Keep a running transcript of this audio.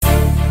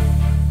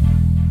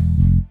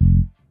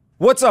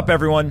What's up,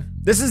 everyone?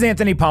 This is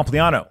Anthony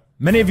Pompliano.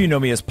 Many of you know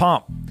me as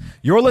Pomp.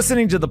 You're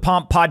listening to the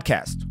Pomp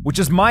Podcast, which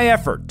is my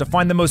effort to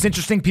find the most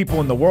interesting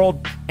people in the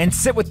world and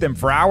sit with them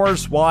for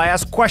hours while I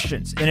ask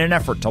questions in an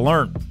effort to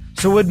learn.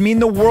 So it would mean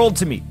the world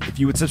to me if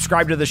you would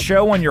subscribe to the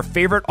show on your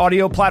favorite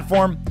audio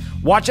platform,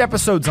 watch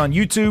episodes on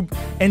YouTube,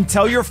 and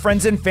tell your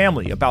friends and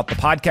family about the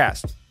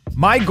podcast.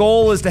 My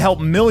goal is to help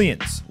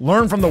millions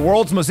learn from the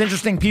world's most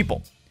interesting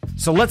people.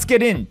 So let's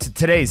get into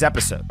today's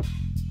episode.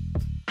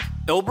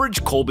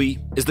 Elbridge Colby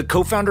is the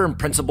co-founder and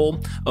principal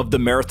of the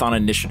Marathon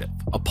Initiative,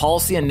 a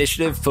policy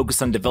initiative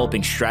focused on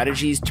developing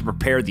strategies to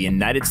prepare the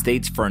United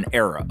States for an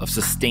era of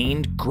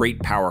sustained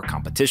great power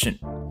competition.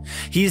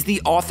 He is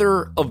the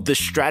author of The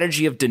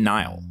Strategy of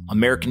Denial,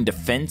 American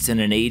Defense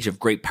in an Age of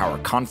Great Power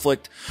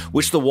Conflict,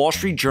 which the Wall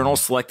Street Journal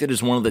selected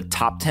as one of the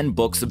top 10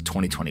 books of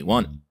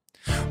 2021.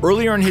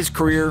 Earlier in his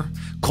career,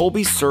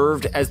 Colby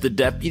served as the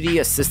Deputy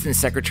Assistant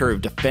Secretary of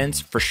Defense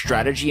for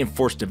Strategy and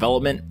Force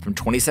Development from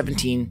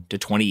 2017 to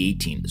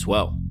 2018 as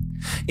well.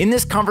 In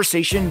this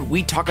conversation,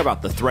 we talk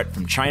about the threat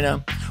from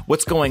China,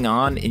 what's going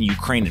on in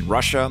Ukraine and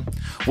Russia,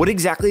 what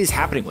exactly is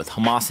happening with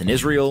Hamas and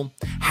Israel,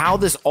 how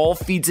this all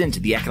feeds into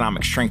the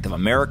economic strength of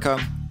America,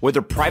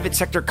 whether private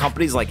sector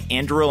companies like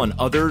Anduril and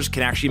others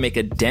can actually make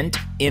a dent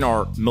in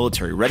our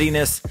military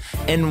readiness,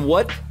 and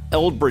what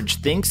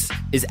Elbridge thinks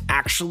is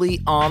actually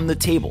on the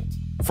table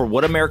for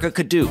what America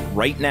could do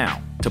right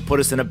now to put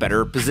us in a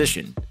better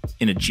position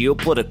in a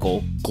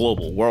geopolitical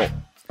global world.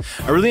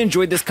 I really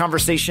enjoyed this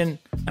conversation,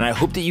 and I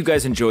hope that you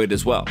guys enjoy it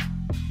as well.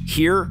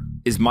 Here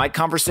is my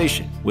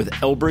conversation with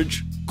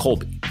Elbridge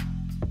Colby.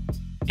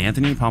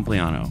 Anthony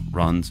Pompliano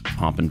runs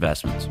Pomp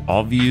Investments.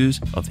 All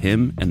views of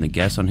him and the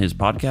guests on his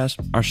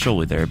podcast are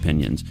solely their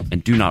opinions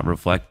and do not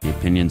reflect the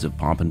opinions of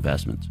Pomp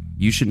Investments.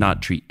 You should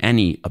not treat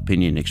any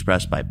opinion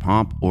expressed by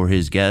Pomp or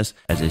his guests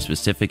as a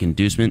specific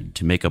inducement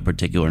to make a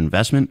particular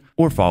investment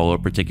or follow a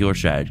particular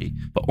strategy,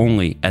 but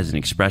only as an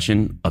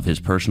expression of his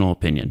personal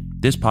opinion.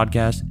 This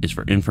podcast is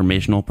for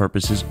informational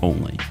purposes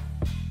only.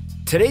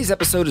 Today's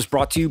episode is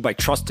brought to you by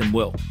Trust and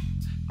Will.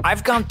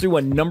 I've gone through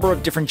a number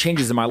of different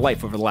changes in my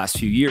life over the last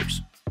few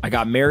years. I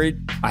got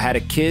married, I had a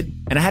kid,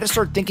 and I had to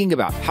start thinking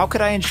about how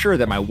could I ensure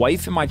that my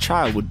wife and my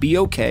child would be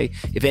okay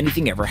if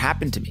anything ever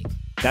happened to me.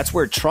 That's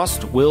where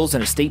trust, wills,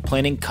 and estate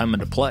planning come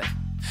into play.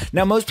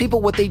 Now, most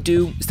people, what they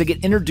do is they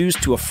get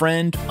introduced to a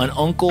friend, an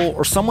uncle,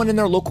 or someone in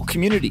their local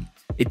community.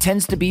 It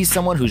tends to be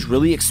someone who's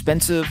really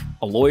expensive,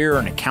 a lawyer,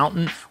 an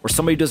accountant, or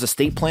somebody who does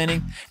estate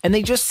planning, and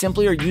they just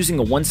simply are using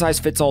a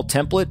one-size-fits-all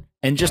template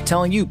and just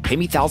telling you, pay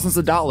me thousands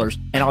of dollars,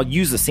 and I'll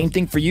use the same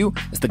thing for you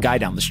as the guy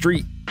down the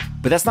street.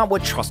 But that's not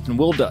what Trust and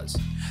Will does.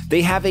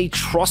 They have a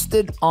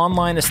trusted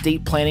online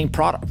estate planning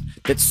product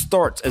that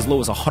starts as low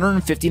as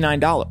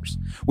 $159,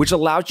 which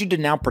allows you to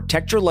now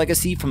protect your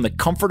legacy from the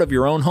comfort of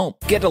your own home.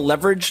 Get to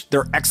leverage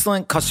their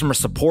excellent customer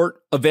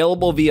support,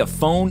 available via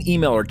phone,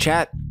 email, or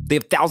chat. They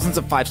have thousands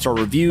of 5-star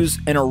reviews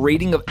and a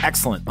rating of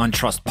excellent on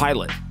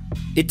Trustpilot.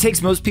 It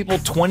takes most people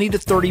 20 to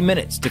 30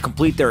 minutes to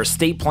complete their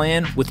estate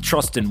plan with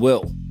Trust and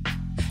Will.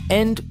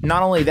 And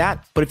not only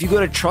that, but if you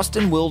go to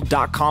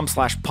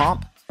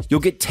trustandwill.com/pomp, you'll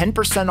get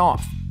 10%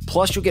 off.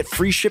 Plus, you'll get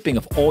free shipping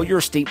of all your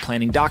estate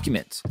planning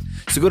documents.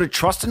 So go to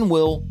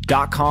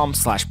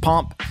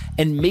trustandwill.com/pomp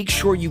and make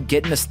sure you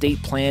get an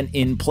estate plan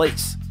in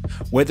place.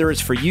 Whether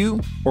it's for you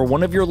or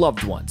one of your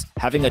loved ones,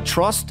 having a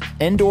trust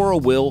and or a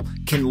will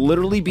can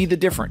literally be the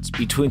difference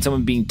between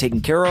someone being taken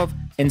care of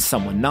and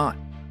someone not.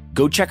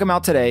 Go check them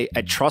out today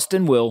at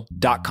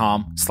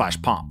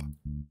trustandwill.com/pomp.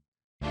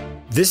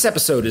 This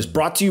episode is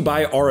brought to you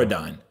by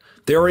Auradine.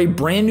 They are a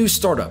brand new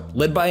startup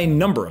led by a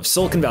number of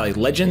Silicon Valley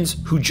legends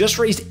who just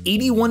raised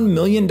 $81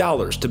 million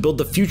to build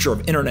the future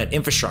of internet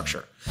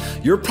infrastructure.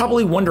 You're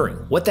probably wondering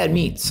what that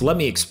means, so let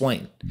me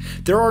explain.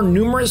 There are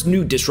numerous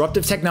new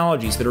disruptive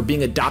technologies that are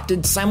being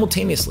adopted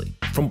simultaneously,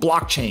 from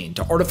blockchain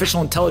to artificial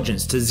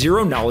intelligence to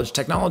zero-knowledge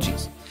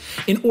technologies.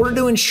 In order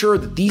to ensure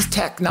that these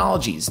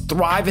technologies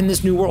thrive in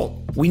this new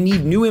world, we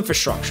need new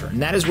infrastructure,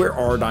 and that is where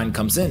Auradine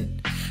comes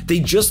in. They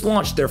just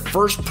launched their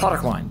first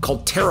product line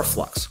called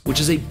Teraflux, which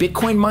is a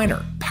Bitcoin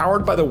miner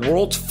powered by the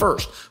world's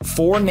first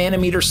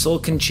 4-nanometer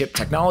silicon chip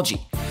technology.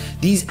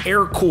 These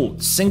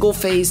air-cooled,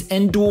 single-phase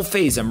and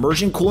dual-phase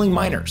immersion cooling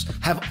miners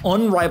have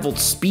unrivaled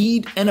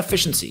speed and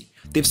efficiency.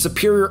 They have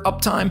superior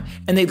uptime,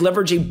 and they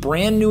leverage a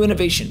brand new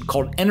innovation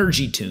called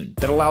Energy Tune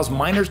that allows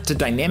miners to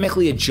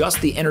dynamically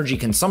adjust the energy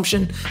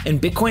consumption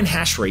and Bitcoin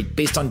hash rate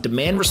based on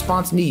demand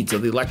response needs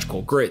of the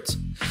electrical grids.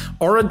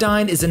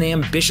 Auradine is an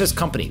ambitious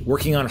company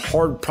working on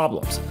hard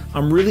problems.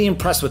 I'm really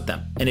impressed with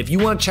them, and if you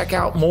want to check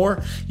out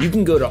more, you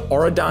can go to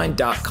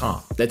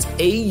auradine.com. That's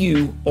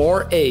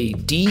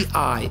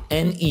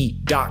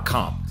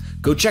AURADINE.com.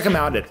 Go check them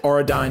out at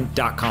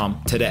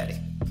auradine.com today.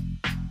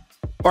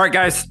 All right,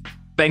 guys.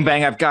 Bang,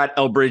 bang. I've got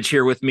Elbridge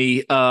here with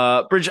me.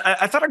 Bridge,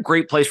 I thought a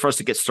great place for us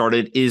to get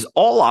started is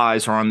all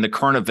eyes are on the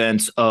current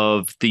events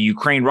of the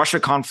Ukraine-Russia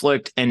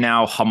conflict and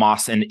now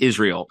Hamas and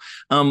Israel.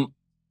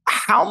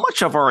 How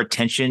much of our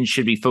attention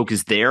should be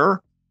focused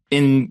there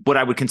in what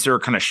I would consider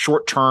kind of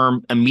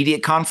short-term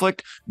immediate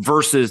conflict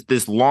versus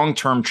this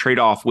long-term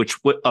trade-off, which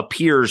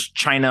appears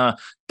China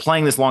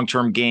playing this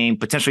long-term game,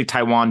 potentially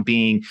Taiwan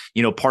being,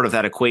 part of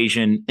that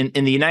equation. And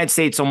the United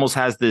States almost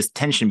has this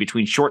tension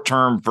between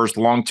short-term versus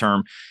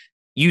long-term.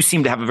 You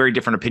seem to have a very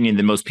different opinion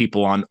than most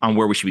people on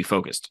where we should be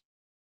focused.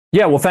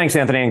 Yeah, well, thanks,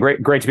 Anthony, and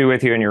great to be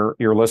with you and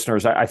your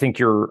listeners. I think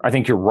you're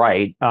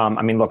right.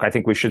 Look, I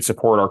think we should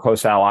support our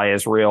close ally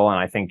Israel, and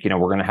I think we're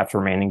going to have to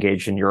remain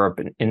engaged in Europe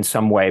in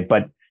some way.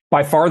 But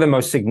by far the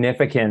most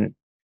significant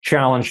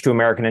challenge to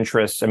American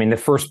interests, the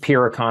first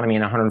peer economy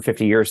in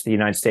 150 years to the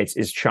United States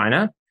is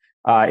China.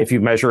 If you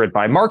measure it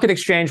by market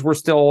exchange, we're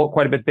still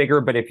quite a bit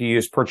bigger. But if you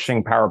use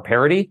purchasing power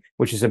parity,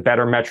 which is a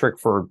better metric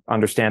for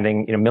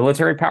understanding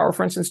military power,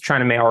 for instance,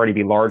 China may already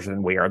be larger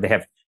than we are. They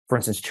have, for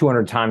instance,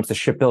 200 times the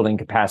shipbuilding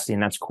capacity,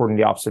 and that's according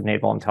to the Office of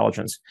Naval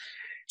Intelligence.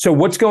 So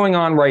what's going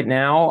on right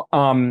now?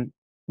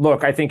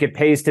 Look, I think it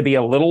pays to be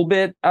a little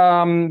bit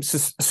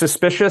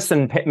suspicious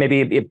and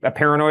maybe a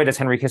paranoid, as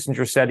Henry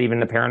Kissinger said,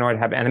 even the paranoid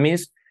have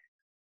enemies.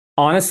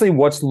 Honestly,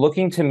 what's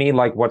looking to me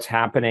like what's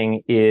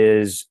happening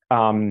is,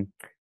 or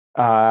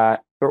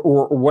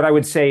what I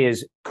would say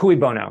is, cui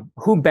bono,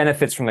 who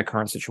benefits from the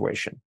current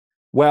situation?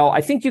 Well,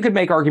 I think you could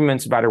make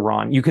arguments about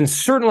Iran. You can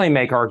certainly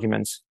make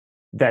arguments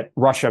that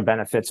Russia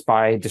benefits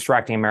by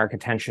distracting American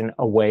attention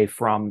away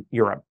from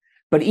Europe.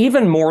 But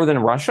even more than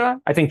Russia,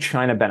 I think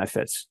China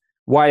benefits.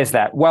 Why is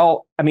that?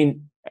 Well,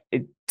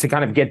 to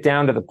kind of get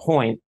down to the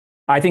point,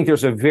 I think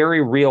there's a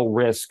very real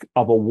risk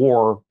of a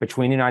war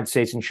between the United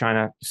States and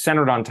China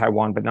centered on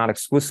Taiwan, but not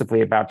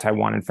exclusively about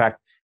Taiwan. In fact,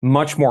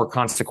 much more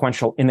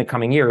consequential in the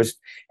coming years.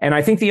 And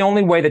I think the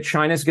only way that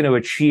China is going to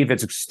achieve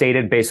its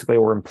stated, basically,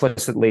 or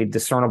implicitly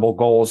discernible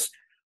goals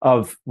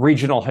of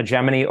regional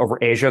hegemony over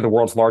Asia, the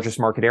world's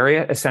largest market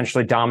area,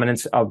 essentially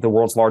dominance of the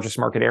world's largest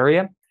market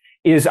area,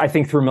 is, I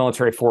think, through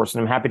military force.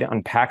 And I'm happy to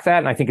unpack that.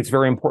 And I think it's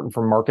very important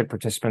for market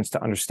participants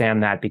to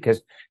understand that,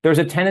 because there's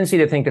a tendency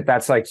to think that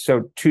that's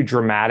so too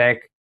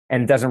dramatic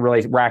and doesn't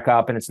really rack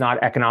up and it's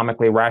not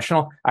economically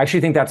rational. I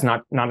actually think that's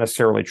not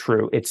necessarily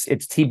true. It's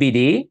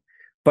TBD.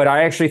 But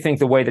I actually think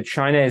the way that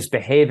China is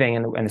behaving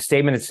and the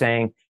statement it's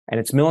saying and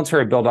its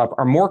military buildup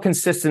are more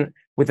consistent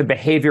with the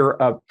behavior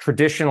of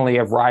traditionally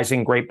of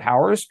rising great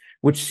powers,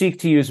 which seek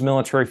to use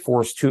military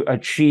force to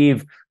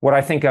achieve what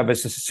I think of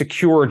as a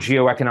secure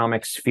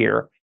geoeconomic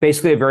sphere,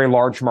 basically a very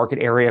large market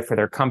area for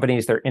their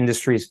companies, their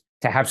industries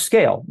to have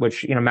scale,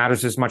 which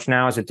matters as much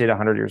now as it did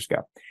 100 years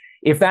ago.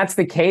 If that's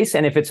the case,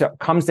 and if it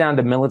comes down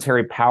to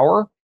military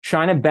power,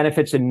 China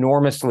benefits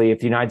enormously if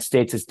the United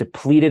States is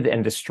depleted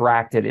and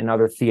distracted in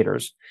other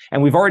theaters.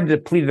 And we've already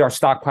depleted our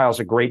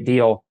stockpiles a great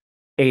deal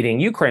aiding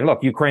Ukraine.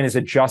 Look, Ukraine is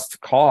a just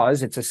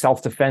cause. It's a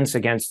self-defense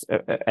against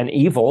an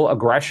evil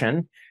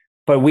aggression.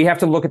 But we have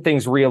to look at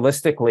things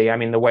realistically.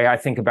 The way I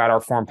think about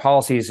our foreign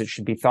policy is it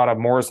should be thought of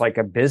more as like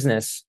a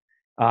business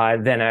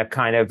than a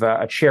kind of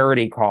a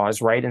charity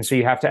cause, right? And so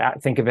you have to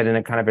think of it in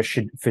a kind of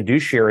a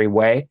fiduciary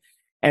way.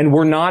 And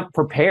we're not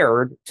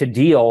prepared to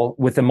deal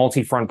with the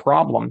multi-front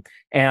problem.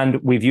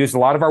 And we've used a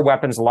lot of our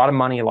weapons, a lot of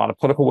money, a lot of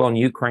political will in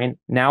Ukraine.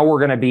 Now we're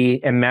going to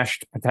be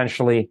enmeshed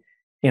potentially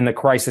in the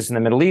crisis in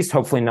the Middle East,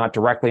 hopefully not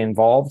directly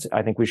involved.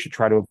 I think we should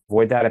try to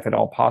avoid that if at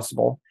all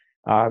possible,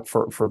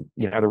 for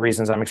the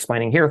reasons I'm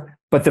explaining here.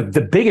 But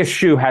the biggest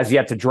shoe has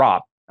yet to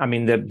drop.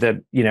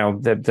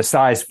 The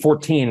size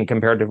 14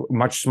 compared to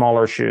much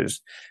smaller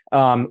shoes,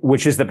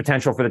 which is the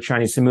potential for the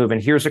Chinese to move.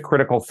 And here's a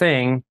critical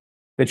thing.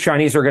 The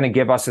Chinese are going to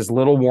give us as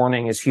little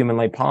warning as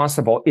humanly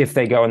possible if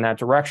they go in that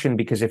direction,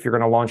 because if you're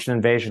going to launch an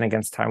invasion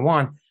against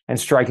Taiwan and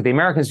strike at the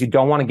Americans, you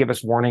don't want to give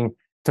us warning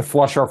to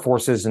flush our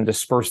forces and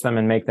disperse them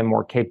and make them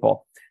more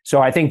capable.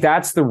 So I think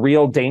that's the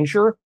real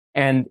danger.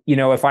 And,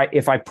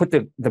 if I put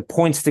the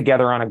points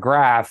together on a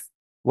graph,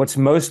 what's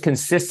most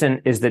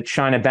consistent is that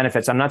China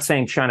benefits. I'm not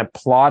saying China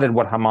plotted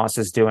what Hamas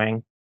is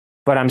doing,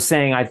 but I'm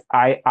saying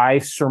I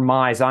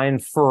surmise, I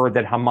infer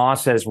that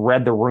Hamas has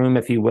read the room,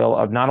 if you will,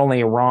 of not only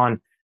Iran,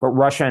 but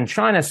Russia and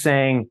China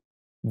saying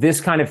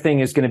this kind of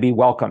thing is going to be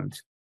welcomed.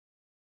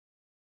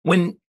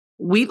 When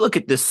we look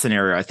at this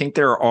scenario, I think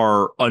there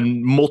are a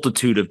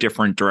multitude of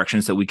different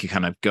directions that we could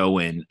kind of go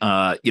in.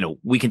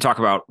 We can talk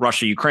about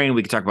Russia, Ukraine.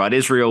 We can talk about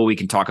Israel. We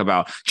can talk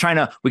about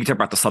China. We can talk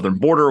about the southern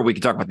border. We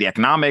can talk about the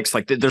economics.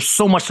 There's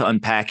so much to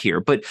unpack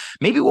here. But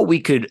maybe what we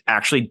could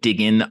actually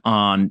dig in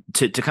on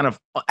to kind of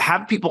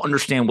have people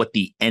understand what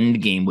the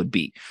end game would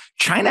be.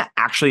 China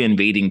actually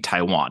invading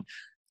Taiwan.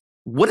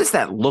 What does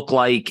that look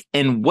like?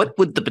 And what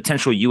would the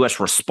potential U.S.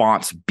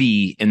 response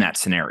be in that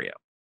scenario?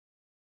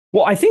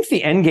 Well, I think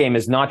the end game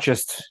is not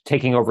just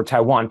taking over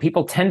Taiwan.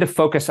 People tend to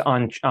focus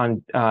on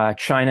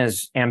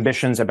China's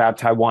ambitions about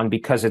Taiwan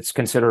because it's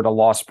considered a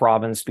lost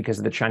province because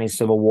of the Chinese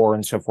Civil War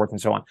and so forth and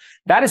so on.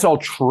 That is all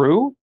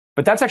true,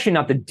 but that's actually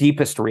not the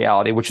deepest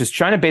reality, which is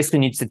China basically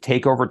needs to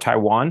take over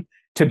Taiwan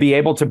to be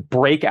able to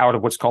break out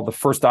of what's called the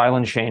first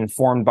island chain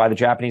formed by the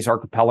Japanese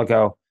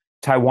archipelago,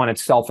 Taiwan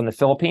itself, and the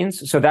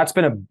Philippines. So that's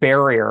been a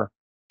barrier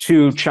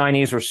to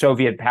Chinese or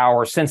Soviet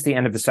power since the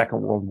end of the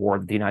Second World War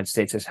that the United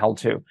States has held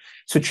to.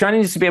 So China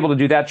needs to be able to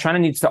do that. China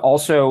needs to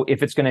also,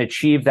 if it's going to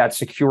achieve that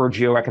secure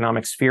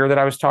geoeconomic sphere that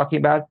I was talking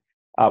about,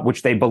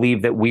 which they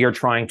believe that we are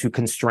trying to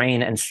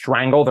constrain and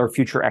strangle their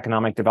future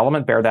economic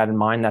development. Bear that in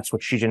mind. That's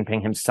what Xi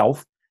Jinping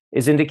himself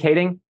is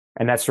indicating.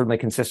 And that's certainly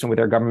consistent with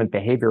their government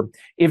behavior.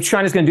 If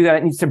China's going to do that,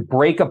 it needs to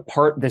break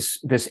apart this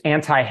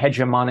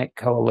anti-hegemonic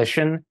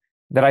coalition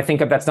that I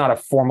think of. That's not a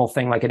formal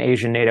thing like an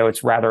Asian NATO.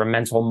 It's rather a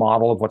mental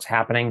model of what's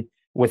happening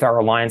with our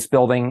alliance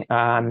building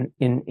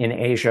in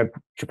Asia,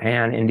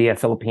 Japan, India,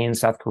 Philippines,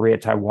 South Korea,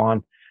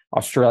 Taiwan,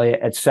 Australia,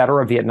 et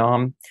cetera,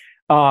 Vietnam.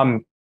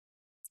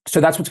 So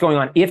that's what's going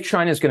on. If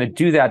China is going to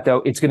do that,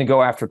 though, it's going to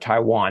go after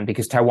Taiwan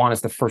because Taiwan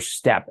is the first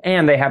step.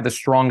 And they have the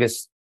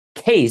strongest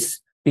case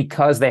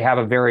because they have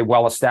a very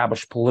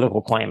well-established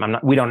political claim.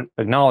 We don't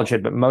acknowledge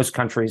it, but most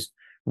countries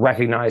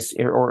recognize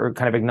or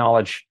kind of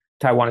acknowledge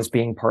Taiwan as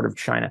being part of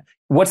China.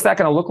 What's that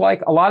going to look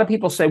like? A lot of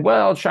people say,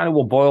 well, China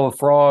will boil a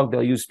frog.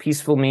 They'll use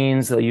peaceful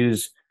means. They'll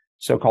use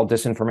so-called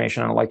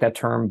disinformation. I don't like that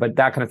term, but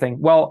that kind of thing.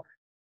 Well,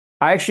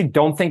 I actually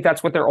don't think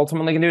that's what they're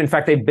ultimately going to do. In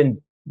fact, they've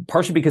been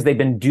partially because they've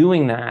been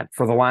doing that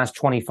for the last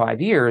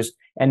 25 years.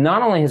 And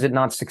not only has it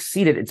not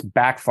succeeded, it's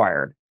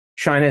backfired.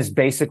 China is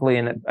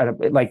basically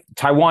like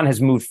Taiwan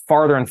has moved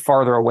farther and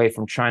farther away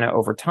from China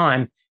over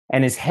time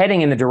and is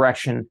heading in the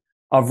direction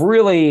of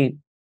really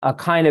a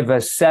kind of a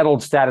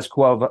settled status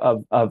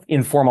quo of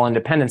informal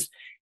independence,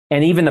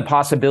 and even the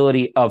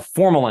possibility of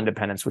formal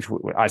independence, which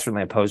I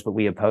certainly oppose, but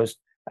we oppose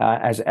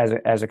as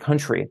a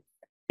country.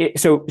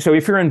 So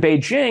if you're in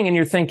Beijing and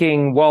you're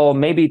thinking, well,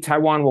 maybe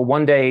Taiwan will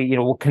one day,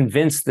 will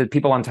convince the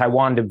people on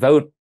Taiwan to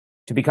vote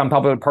to become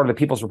part of the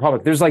People's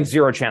Republic, there's like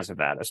zero chance of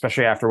that,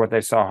 especially after what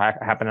they saw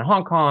happen in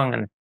Hong Kong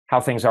and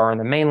how things are in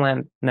the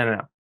mainland.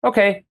 No.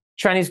 Okay,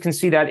 Chinese can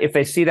see that. If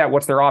they see that,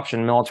 what's their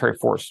option? Military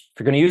force. If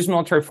you're going to use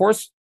military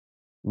force,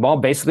 well,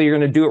 basically you're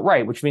going to do it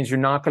right, which means you're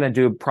not going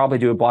to probably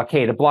do a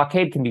blockade. A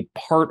blockade can be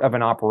part of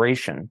an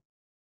operation.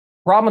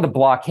 Problem with the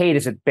blockade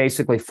is it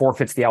basically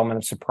forfeits the element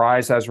of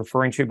surprise I was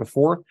referring to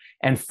before,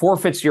 and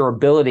forfeits your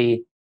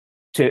ability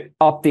to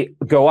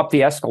go up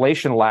the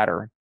escalation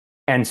ladder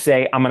and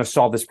say, I'm going to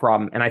solve this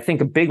problem. And I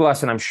think a big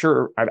lesson, I'm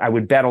sure, I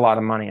would bet a lot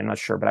of money, I'm not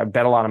sure, but I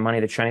bet a lot of money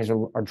the Chinese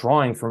are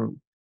drawing from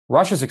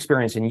Russia's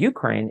experience in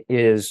Ukraine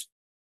is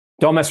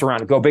don't mess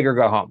around, go big or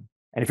go home.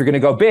 And if you're going to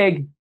go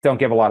big, don't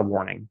give a lot of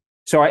warning.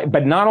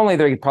 But not only are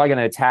they probably going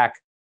to attack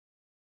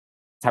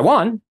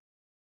Taiwan,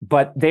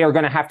 but they are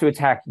going to have to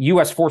attack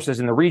U.S. forces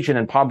in the region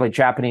and probably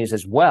Japanese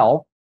as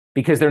well,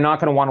 because they're not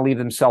going to want to leave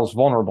themselves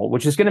vulnerable,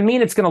 which is going to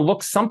mean it's going to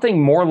look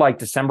something more like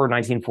December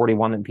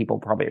 1941 than people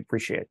probably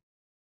appreciate.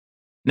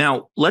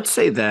 Now, let's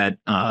say that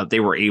they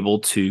were able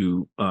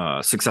to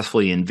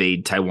successfully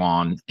invade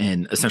Taiwan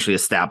and essentially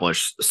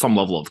establish some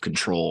level of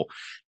control.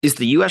 Is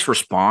the U.S.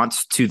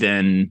 response to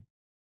then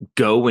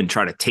go and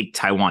try to take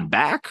Taiwan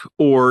back?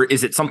 Or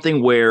is it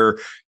something where,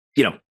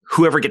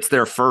 whoever gets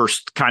there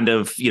first kind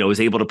of, is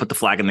able to put the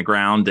flag in the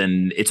ground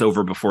and it's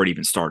over before it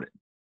even started?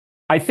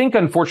 I think,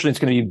 unfortunately, it's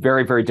going to be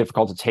very, very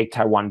difficult to take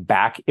Taiwan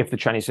back if the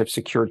Chinese have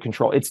secured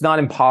control. It's not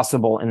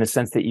impossible in the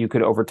sense that you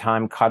could, over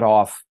time, cut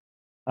off,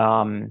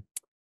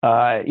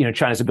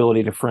 China's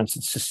ability to, for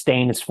instance,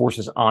 sustain its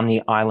forces on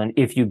the island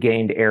if you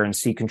gained air and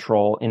sea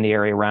control in the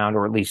area around,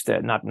 or at least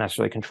not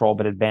necessarily control,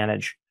 but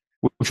advantage,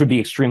 which would be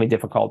extremely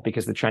difficult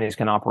because the Chinese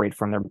can operate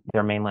from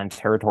their mainland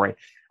territory.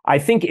 I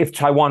think if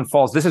Taiwan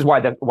falls, this is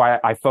why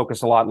I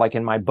focus a lot, like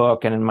in my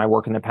book and in my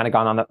work in the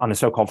Pentagon, on the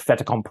so-called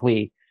fait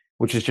accompli,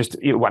 which is just,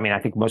 I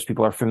think most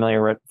people are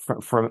familiar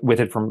with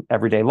it from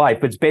everyday life,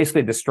 but it's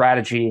basically the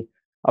strategy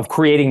of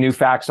creating new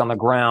facts on the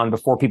ground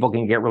before people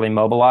can get really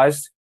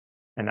mobilized.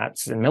 And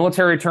that's in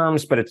military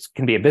terms, but it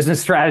can be a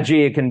business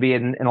strategy. It can be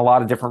in a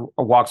lot of different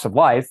walks of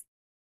life.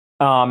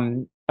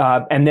 And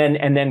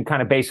then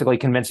kind of basically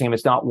convincing them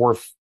it's not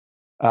worth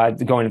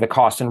going to the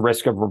cost and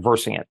risk of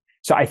reversing it.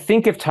 So I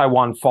think if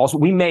Taiwan falls,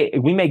 we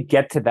may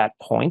get to that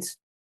point.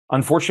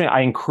 Unfortunately, I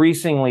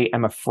increasingly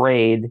am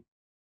afraid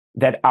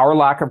that our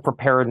lack of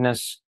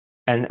preparedness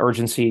and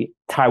urgency,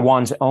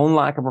 Taiwan's own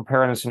lack of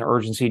preparedness and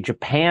urgency,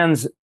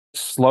 Japan's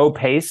slow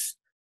pace,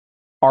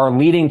 are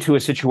leading to a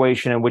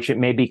situation in which it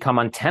may become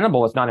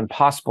untenable, if not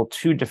impossible,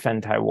 to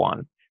defend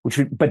Taiwan.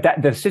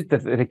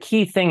 The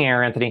key thing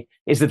here, Anthony,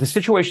 is that the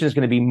situation is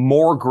going to be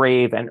more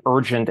grave and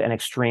urgent and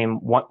extreme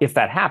if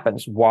that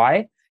happens.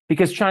 Why?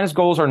 Because China's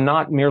goals are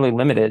not merely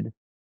limited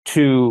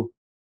to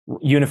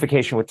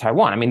unification with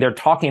Taiwan. I mean, they're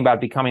talking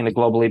about becoming the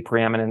globally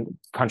preeminent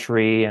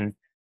country and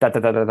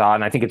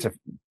and I think it's a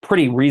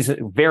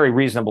very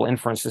reasonable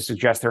inference to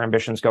suggest their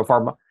ambitions go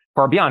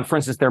far beyond. For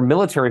instance, their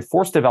military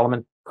force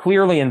development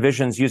clearly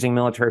envisions using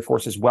military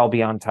forces well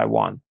beyond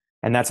Taiwan.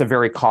 And that's a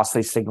very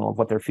costly signal of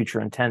what their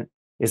future intent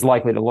is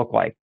likely to look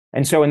like.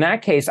 And so in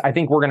that case, I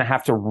think we're going to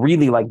have to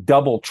really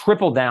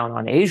triple down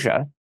on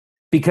Asia,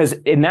 because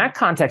in that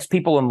context,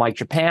 people in like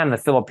Japan, the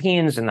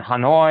Philippines, and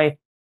Hanoi,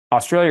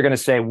 Australia are going to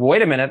say,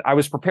 wait a minute, I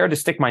was prepared to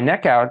stick my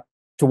neck out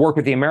to work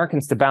with the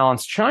Americans to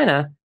balance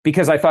China.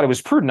 because I thought it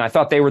was prudent. I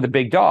thought they were the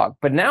big dog.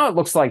 But now it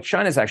looks like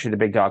China's actually the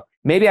big dog.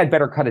 Maybe I'd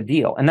better cut a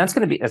deal. And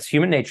that's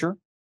human nature.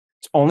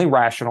 It's only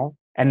rational.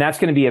 And that's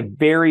going to be a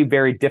very,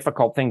 very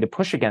difficult thing to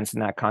push against in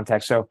that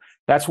context. So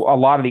that's a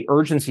lot of the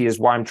urgency is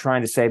why I'm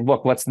trying to say,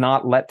 look, let's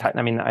not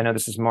I mean, I know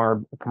this is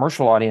more a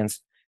commercial audience,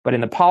 but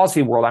in the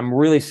policy world, I'm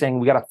really saying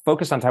we got to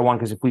focus on Taiwan,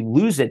 because if we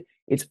lose it,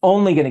 it's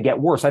only going to get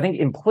worse. I think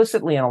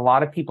implicitly in a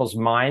lot of people's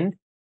mind,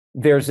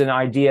 there's an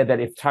idea that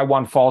if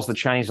Taiwan falls, the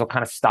Chinese will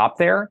kind of stop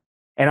there.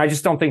 And I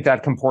just don't think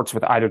that comports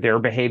with either their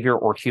behavior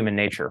or human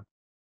nature.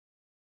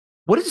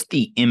 What is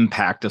the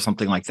impact of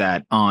something like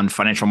that on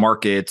financial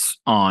markets,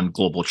 on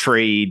global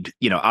trade?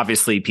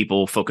 Obviously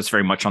people focus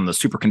very much on the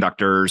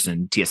superconductors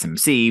and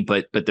TSMC,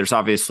 but there's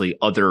obviously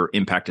other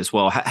impact as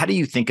well. How do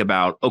you think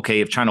about, okay,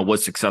 if China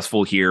was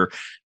successful here,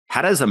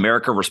 how does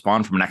America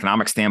respond from an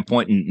economic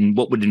standpoint, and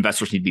what would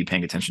investors need to be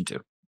paying attention to?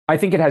 I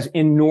think it has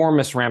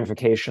enormous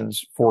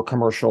ramifications for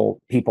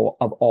commercial people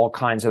of all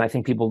kinds. And I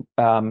think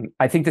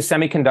I think the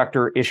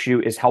semiconductor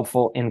issue is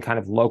helpful in kind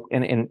of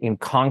in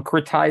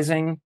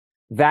concretizing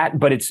that,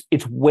 but it's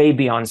way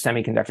beyond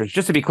semiconductors.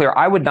 Just to be clear,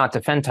 I would not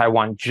defend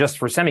Taiwan just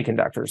for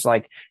semiconductors.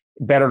 Like,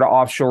 better to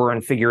offshore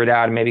and figure it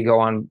out and maybe go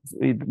on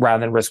rather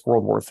than risk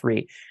World War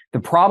III. The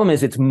problem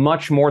is it's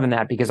much more than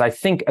that, because I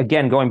think,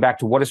 again, going back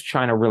to what does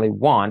China really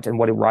want and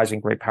what do rising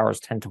great powers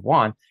tend to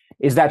want,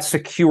 is that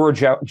secure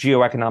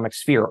geoeconomic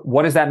sphere.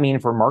 What does that mean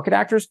for market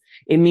actors?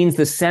 It means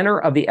the center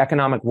of the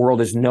economic world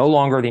is no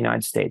longer the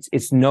United States.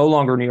 It's no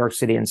longer New York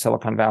City and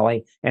Silicon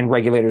Valley and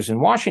regulators in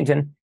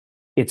Washington.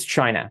 It's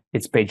China.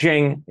 It's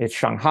Beijing. It's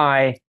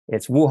Shanghai.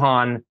 It's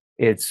Wuhan.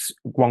 It's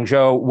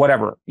Guangzhou.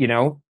 Whatever.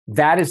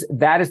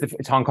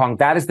 It's Hong Kong.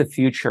 That is the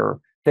future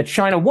that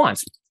China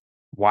wants.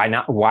 Why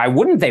not? Why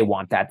wouldn't they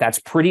want that? That's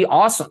pretty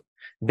awesome.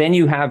 Then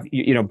you have,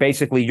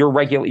 basically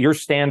your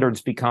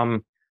standards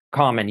become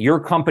common. Your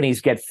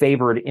companies get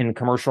favored in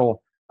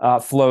commercial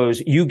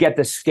flows. You get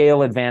the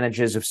scale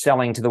advantages of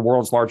selling to the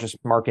world's largest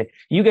market.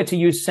 You get to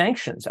use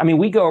sanctions. I mean,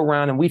 we go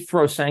around and we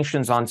throw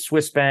sanctions on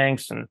Swiss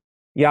banks and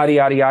yada,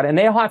 yada, yada. And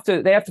they have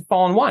to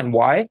fall in line.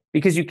 Why?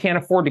 Because you can't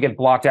afford to get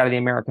blocked out of the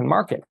American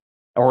market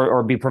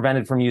or be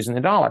prevented from using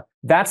the dollar.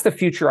 That's the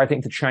future I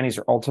think the Chinese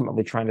are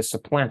ultimately trying to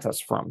supplant us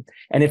from.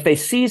 And if they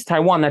seize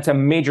Taiwan, that's a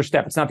major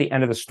step. It's not the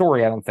end of the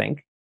story, I don't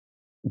think.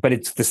 But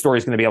the story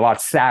is going to be a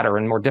lot sadder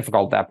and more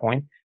difficult at that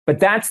point. But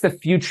that's the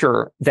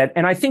future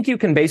and I think you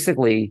can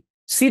basically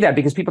see that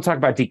because people talk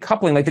about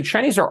decoupling. Like, the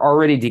Chinese are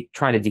already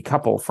trying to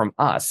decouple from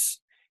us,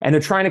 and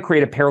they're trying to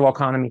create a parallel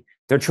economy.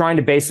 They're trying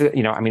to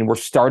basically, we're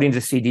starting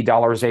to see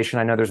de-dollarization.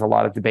 I know there's a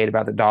lot of debate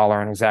about the dollar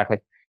and exactly,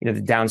 the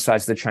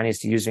downsides of the Chinese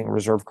to using a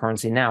reserve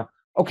currency now.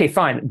 Okay,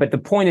 fine. But the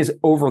point is,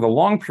 over the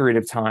long period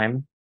of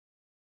time,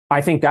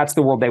 I think that's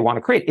the world they want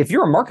to create. If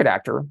you're a market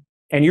actor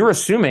and you're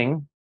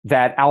assuming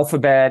that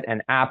Alphabet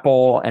and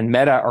Apple and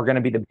Meta are going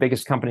to be the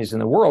biggest companies in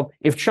the world,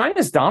 if China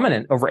is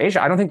dominant over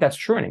Asia, I don't think that's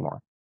true anymore,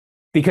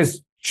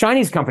 because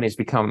Chinese companies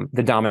become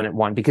the dominant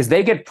one because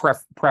they get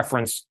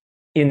preference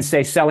in,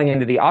 say, selling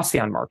into the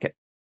ASEAN market,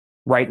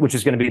 right, which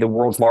is going to be the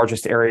world's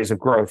largest areas of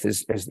growth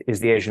is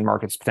the Asian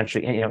markets,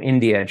 potentially,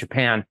 India,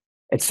 Japan,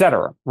 et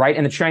cetera, right?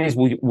 And the Chinese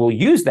will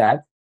use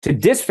that to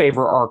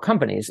disfavor our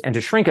companies and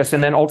to shrink us,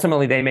 and then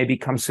ultimately they may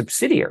become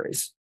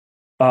subsidiaries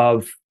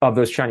of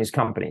those Chinese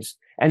companies.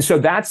 And so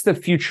that's the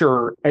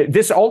future.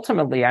 This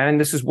ultimately,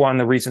 and this is one of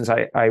the reasons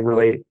I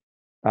really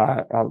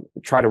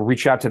try to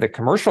reach out to the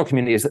commercial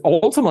community, is that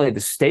ultimately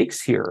the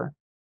stakes here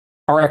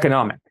are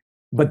economic,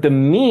 but the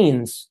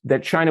means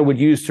that China would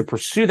use to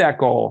pursue that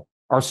goal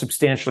are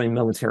substantially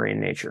military in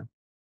nature.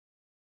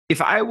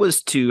 If I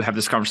was to have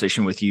this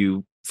conversation with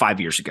you 5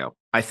 years ago,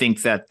 I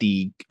think that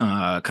the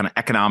kind of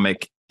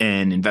economic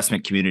and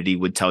investment community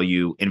would tell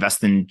you,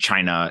 invest in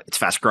China. It's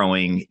fast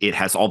growing. It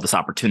has all this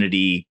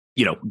opportunity,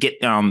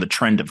 get on the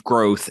trend of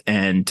growth,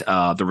 and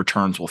the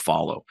returns will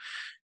follow.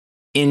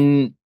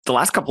 In the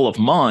last couple of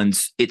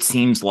months, it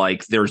seems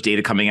like there's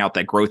data coming out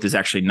that growth is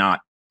actually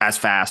not as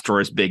fast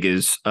or as big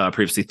as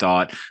previously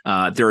thought.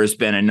 There has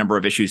been a number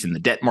of issues in the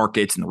debt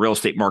markets and the real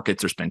estate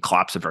markets. There's been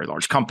collapse of very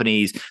large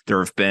companies. There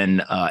have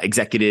been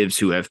executives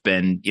who have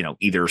been,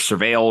 either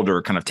surveilled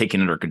or kind of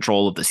taken under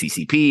control of the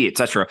CCP, et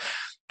cetera.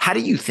 How do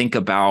you think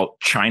about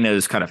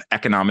China's kind of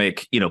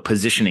economic,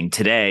 positioning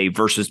today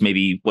versus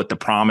maybe what the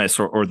promise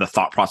or the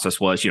thought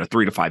process was,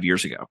 3 to 5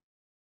 years ago?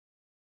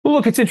 Well,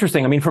 look, it's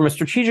interesting. I mean, from a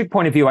strategic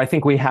point of view, I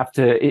think we have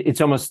to,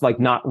 it's almost like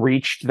not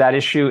reached that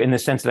issue in the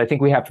sense that I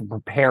think we have to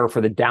prepare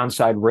for the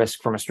downside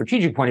risk from a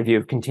strategic point of view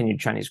of continued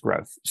Chinese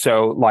growth.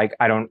 So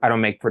I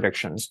don't make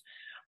predictions.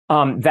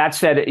 That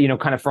said,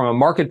 kind of from a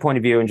market point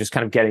of view and just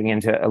kind of getting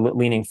into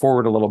leaning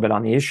forward a little bit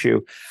on the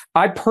issue,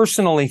 I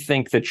personally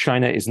think that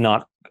China is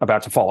not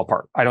about to fall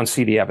apart. I don't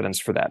see the evidence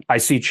for that. I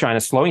see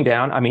China slowing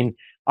down. I mean,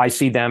 I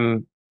see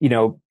them,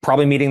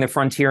 probably meeting the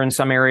frontier in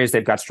some areas.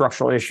 They've got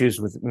structural issues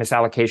with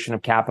misallocation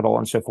of capital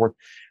and so forth.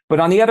 But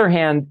on the other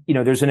hand,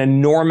 there's an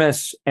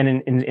enormous and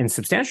in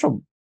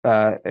substantial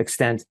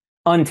extent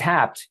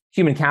untapped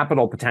human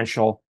capital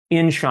potential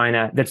in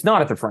China that's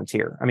not at the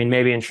frontier. I mean,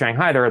 maybe in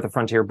Shanghai they're at the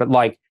frontier, but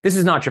this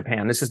is not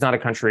Japan. This is not a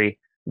country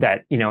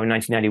that, in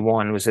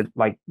 1991 was at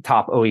like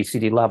top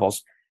OECD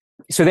levels.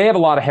 So they have a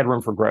lot of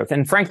headroom for growth.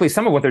 And frankly,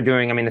 some of what they're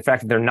doing, I mean, the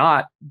fact that they're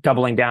not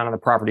doubling down on the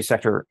property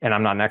sector, and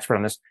I'm not an expert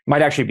on this,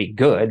 might actually be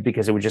good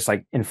because it would just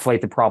like inflate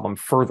the problem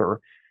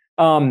further.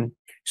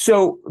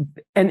 So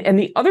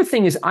the other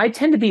thing is I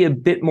tend to be a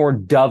bit more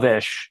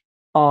dovish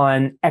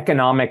on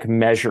economic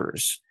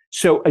measures.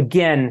 So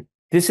again,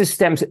 this is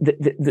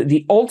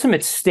the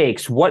ultimate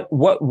stakes.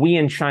 What we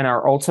in China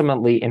are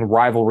ultimately in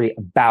rivalry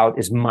about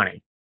is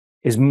money,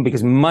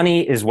 because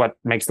money is what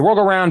makes the world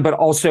go round, but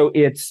also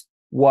it's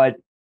what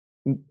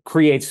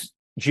creates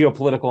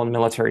geopolitical and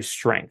military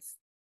strength.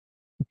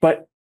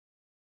 But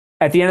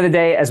at the end of the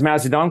day, as Mao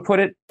Zedong put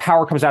it,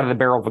 power comes out of the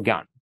barrel of a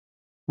gun,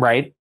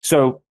 right?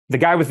 So the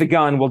guy with the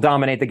gun will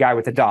dominate the guy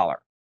with the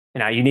dollar.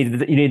 Now you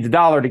need the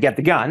dollar to get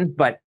the gun,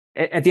 but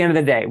at the end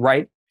of the day,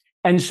 right?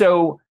 And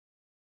so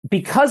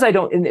because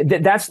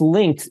that's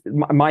linked,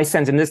 my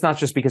sense, and this is not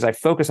just because I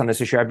focus on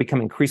this issue, I've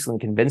become increasingly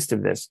convinced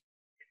of this.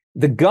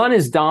 The gun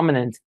is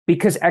dominant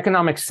because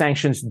economic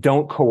sanctions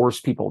don't coerce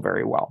people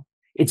very well.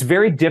 It's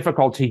very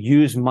difficult to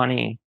use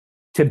money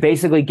to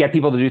basically get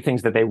people to do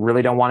things that they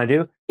really don't want to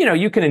do.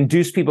 You can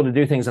induce people to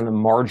do things on the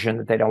margin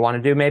that they don't want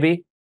to do,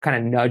 maybe kind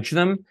of nudge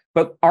them.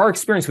 But our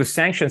experience with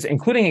sanctions,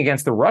 including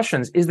against the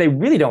Russians, is they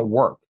really don't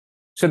work.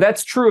 So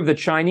that's true of the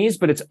Chinese,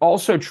 but it's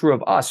also true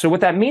of us. So what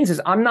that means is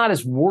I'm not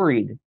as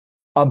worried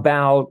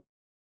about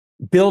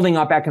building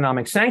up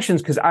economic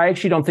sanctions because I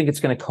actually don't think it's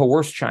going to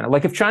coerce China.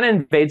 Like if China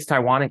invades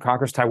Taiwan and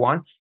conquers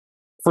Taiwan,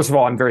 first of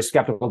all, I'm very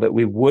skeptical that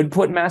we would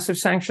put massive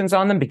sanctions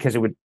on them because it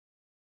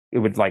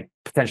would like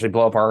potentially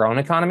blow up our own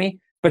economy.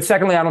 But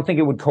secondly, I don't think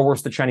it would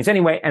coerce the Chinese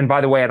anyway. And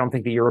by the way, I don't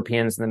think the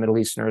Europeans and the Middle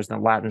Easterners and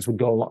the Latins would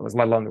go along,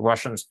 let alone the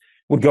Russians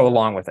would go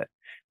along with it.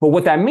 But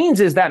what that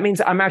means is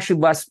I'm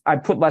actually I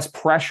put less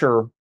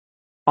pressure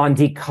on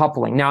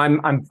decoupling. Now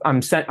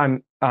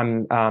I'm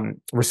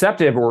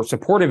receptive or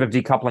supportive of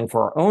decoupling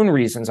for our own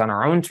reasons on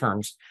our own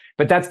terms,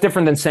 but that's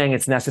different than saying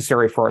it's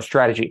necessary for our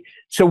strategy.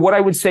 So what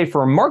I would say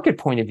for a market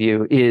point of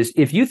view is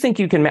if you think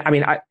you can,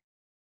 I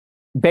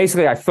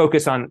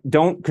focus on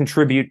don't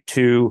contribute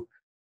to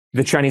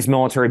the Chinese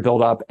military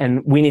buildup,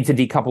 and we need to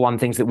decouple on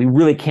things that we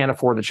really can't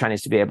afford the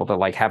Chinese to be able to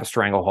like have a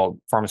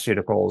stranglehold,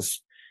 pharmaceuticals,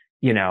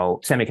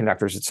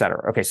 semiconductors, et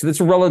cetera. Okay, so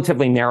that's a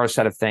relatively narrow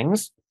set of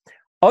things.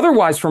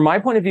 Otherwise, from my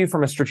point of view,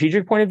 from a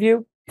strategic point of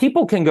view,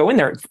 people can go in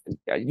there.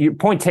 Your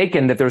point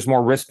taken that there's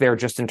more risk there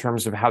just in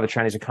terms of how the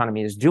Chinese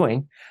economy is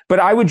doing. But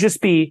I would just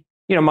be,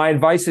 my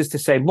advice is to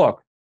say,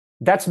 look,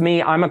 that's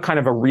me. I'm a kind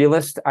of a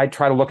realist. I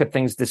try to look at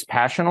things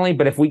dispassionately.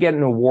 But if we get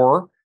in a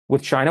war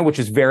with China, which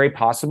is very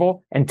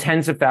possible, and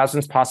tens of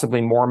thousands,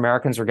 possibly more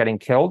Americans are getting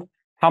killed,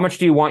 how much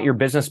do you want your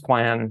business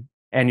plan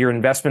and your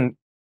investment,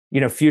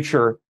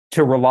 future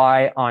to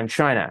rely on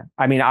China?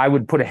 I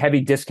would put a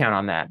heavy discount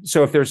on that.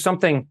 So if there's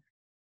something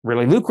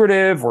really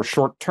lucrative or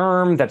short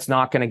term that's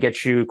not going to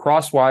get you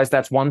crosswise,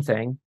 that's one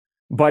thing.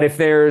 But if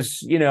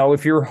there's,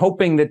 if you're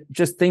hoping that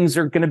just things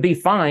are going to be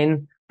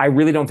fine, I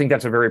really don't think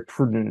that's a very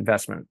prudent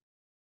investment.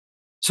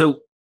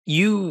 So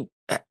you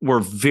were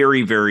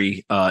very,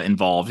 very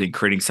involved in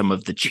creating some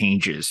of the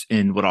changes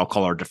in what I'll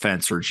call our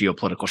defense or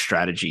geopolitical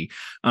strategy.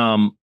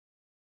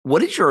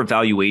 What is your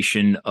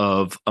evaluation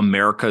of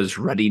America's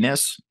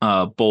readiness,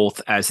 both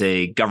as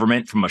a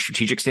government from a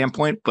strategic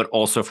standpoint, but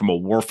also from a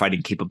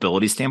warfighting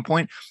capability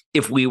standpoint,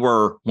 if we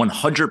were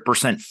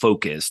 100%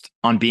 focused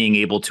on being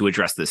able to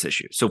address this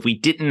issue? So if we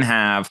didn't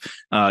have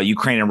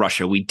Ukraine and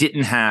Russia, we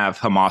didn't have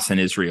Hamas and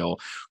Israel,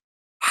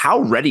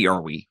 how ready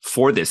are we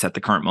for this at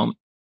the current moment?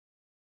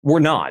 We're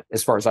not,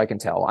 as far as I can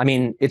tell.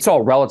 It's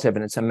all relative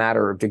and it's a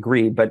matter of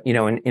degree, but,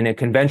 in a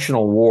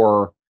conventional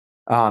war,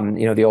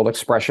 the old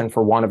expression,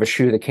 for want of a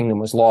shoe, the kingdom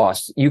was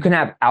lost. You can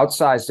have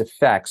outsized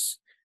effects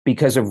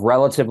because of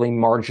relatively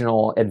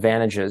marginal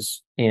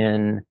advantages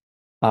in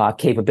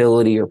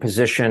capability or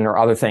position or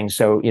other things.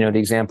 So, the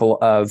example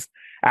of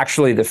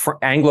actually the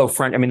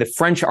Anglo-French, the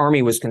French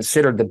army was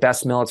considered the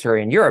best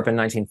military in Europe in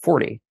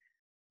 1940,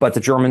 but the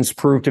Germans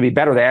proved to be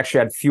better. They actually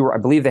had fewer, I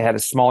believe they had a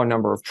smaller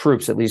number of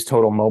troops, at least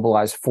total,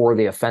 mobilized for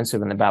the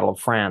offensive in the Battle of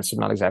France. I'm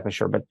not exactly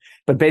sure,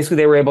 but basically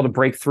they were able to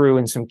break through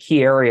in some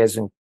key areas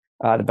and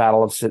the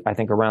Battle of, I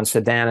think, around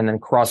Sedan, and then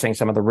crossing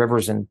some of the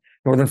rivers in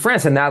northern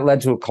France. And that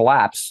led to a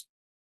collapse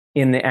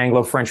in the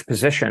Anglo-French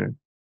position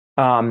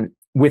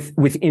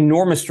with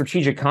enormous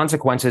strategic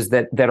consequences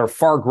that are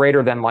far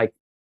greater than like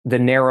the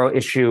narrow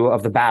issue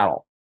of the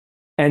battle.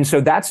 And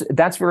so that's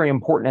very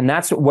important. And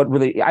that's what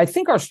really, I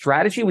think our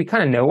strategy, we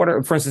kind of know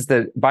for instance,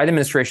 the Biden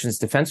administration's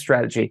defense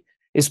strategy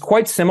is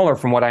quite similar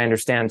from what I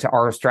understand to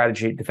our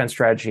defense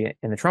strategy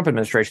in the Trump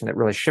administration that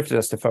really shifted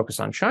us to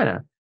focus on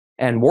China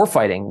and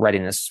warfighting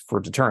readiness for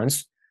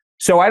deterrence.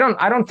 So I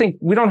don't think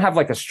we don't have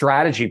like a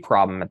strategy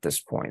problem at this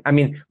point.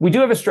 We do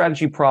have a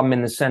strategy problem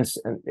in the sense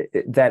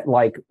that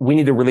like we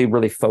need to really,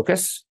 really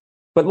focus.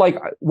 But like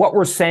what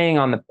we're saying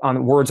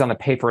on words on the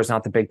paper is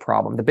not the big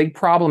problem. The big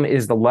problem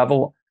is the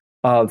level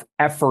of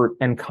effort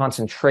and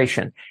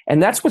concentration.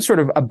 And that's what sort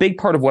of a big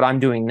part of what I'm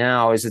doing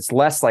now is it's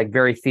less like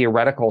very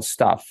theoretical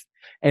stuff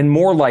and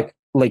more like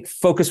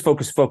focus,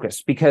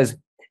 because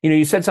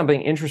you said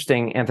something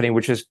interesting, Anthony,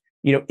 which is,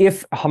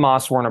 if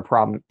Hamas weren't a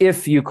problem,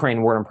 if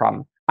Ukraine weren't a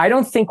problem, I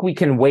don't think we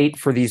can wait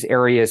for these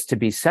areas to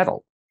be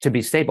settled, to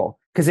be stable,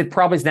 because it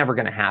probably is never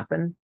going to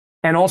happen.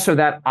 And also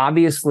that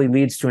obviously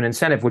leads to an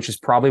incentive, which is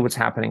probably what's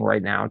happening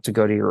right now, to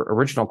go to your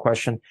original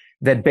question,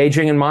 that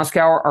Beijing and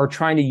Moscow are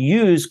trying to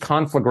use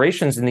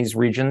conflagrations in these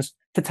regions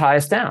to tie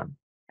us down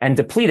and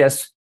deplete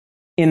us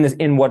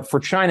in what for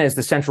China is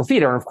the central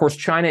theater. And of course,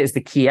 China is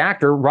the key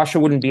actor. Russia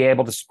wouldn't be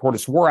able to support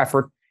its war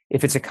effort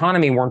if its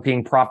economy weren't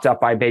being propped up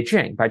by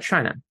Beijing, by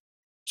China.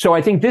 So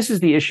I think this is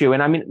the issue.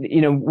 And I mean,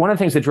 one of the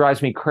things that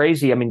drives me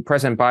crazy, I mean,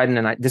 President Biden,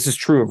 and this is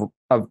true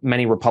of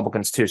many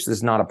Republicans too, so this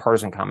is not a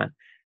partisan comment,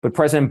 but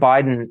President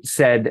Biden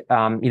said,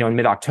 in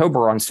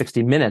mid-October on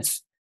 60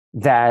 Minutes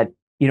that,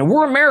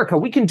 we're America,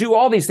 we can do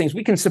all these things.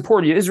 We can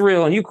support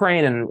Israel and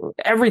Ukraine and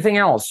everything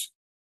else.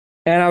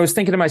 And I was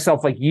thinking to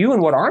myself, like, you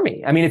and what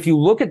army? I mean, if you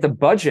look at the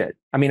budget,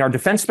 I mean, our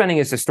defense spending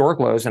is historic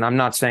lows, and I'm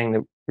not saying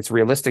that it's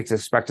realistic to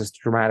expect us to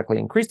dramatically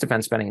increase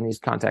defense spending in these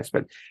contexts,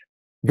 but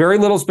very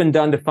little's been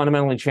done to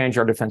fundamentally change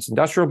our defense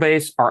industrial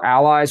base. Our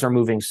allies are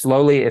moving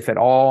slowly, if at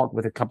all,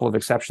 with a couple of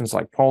exceptions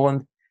like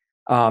Poland,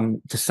 to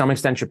some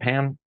extent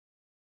Japan,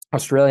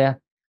 Australia.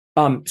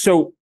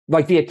 So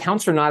like the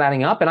accounts are not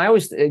adding up. And I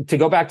always, to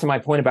go back to my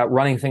point about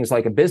running things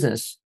like a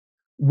business,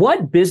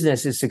 what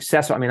business is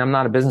successful? I mean, I'm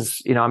not a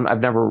business, I've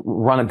never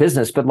run a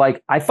business, but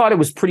like I thought it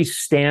was pretty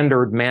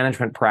standard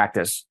management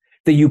practice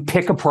that you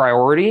pick a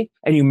priority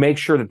and you make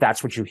sure that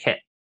that's what you hit.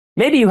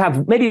 Maybe you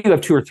have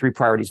 2 or 3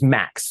 priorities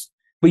max,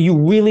 but you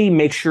really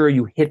make sure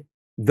you hit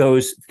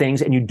those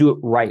things and you do it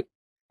right.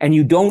 And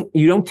you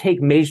don't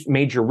take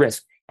major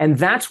risk. And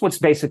that's what's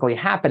basically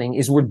happening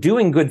is we're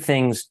doing good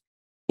things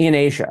in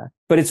Asia,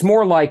 but it's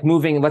more like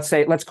moving, let's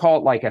call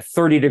it like a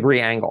 30-degree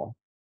angle.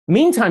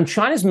 Meantime,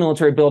 China's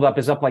military buildup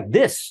is up like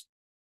this.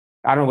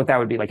 I don't know what that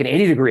would be, like an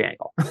 80-degree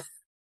angle.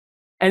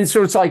 And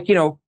so it's like,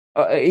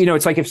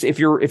 it's like if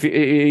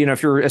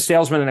you're a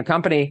salesman in a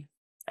company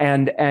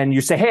and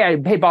you say,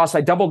 hey, boss,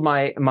 I doubled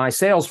my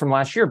sales from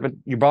last year, but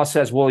your boss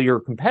says, well, your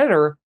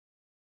competitor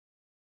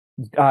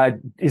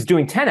is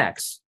doing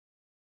 10x.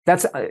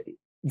 That's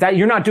that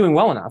you're not doing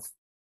well enough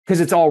because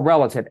it's all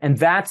relative. And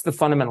that's the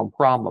fundamental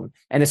problem.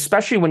 And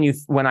especially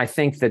when I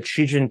think that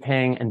Xi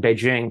Jinping and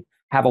Beijing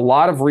have a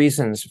lot of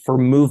reasons for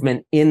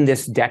movement in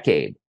this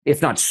decade,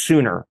 if not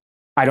sooner.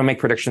 I don't make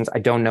predictions. I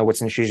don't know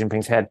what's in Xi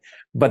Jinping's head,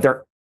 but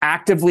they're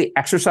actively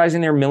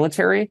exercising their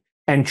military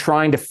and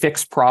trying to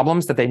fix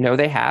problems that they know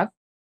they have.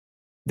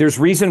 There's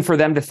reason for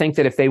them to think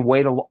that if they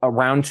wait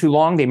around too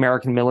long, the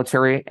American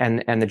military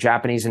and the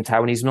Japanese and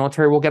Taiwanese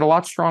military will get a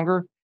lot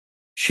stronger.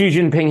 Xi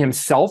Jinping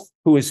himself,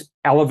 who has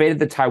elevated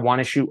the Taiwan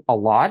issue a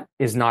lot,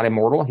 is not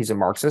immortal. He's a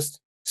Marxist.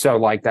 So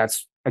like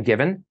that's a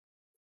given.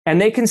 And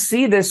they can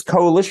see this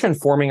coalition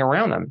forming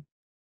around them.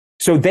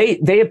 So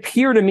they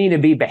appear to me to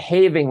be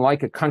behaving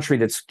like a country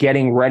that's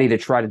getting ready to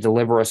try to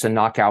deliver us a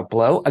knockout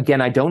blow.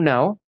 Again, I don't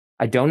know.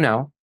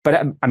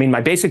 But I mean, my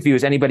basic view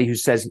is anybody who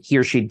says he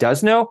or she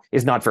does know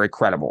is not very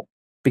credible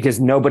because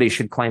nobody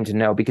should claim to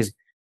know because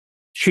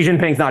Xi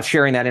Jinping's not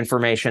sharing that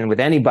information with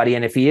anybody.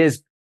 And if he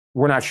is,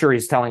 we're not sure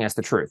he's telling us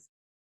the truth.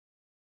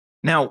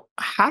 Now,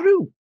 how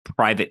do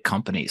private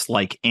companies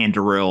like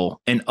Anduril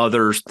and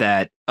others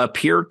that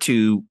appear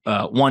to,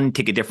 one,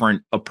 take a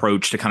different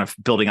approach to kind of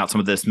building out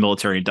some of this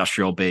military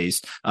industrial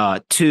base,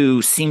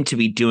 two, seem to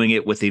be doing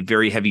it with a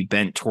very heavy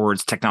bent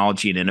towards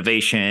technology and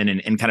innovation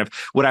and kind of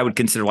what I would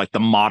consider like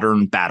the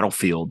modern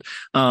battlefield.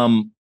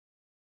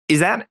 Is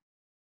that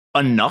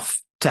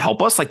enough to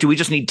help us? Like, do we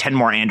just need 10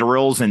 more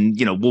Andurils and,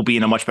 we'll be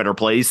in a much better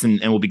place and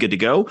we'll be good to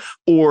go?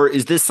 Or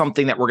is this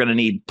something that we're going to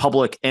need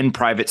public and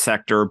private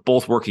sector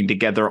both working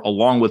together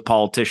along with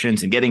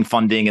politicians and getting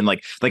funding and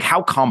like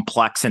how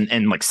complex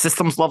and like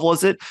systems level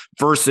is it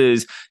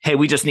versus, hey,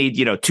 we just need,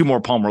 2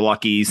 more Palmer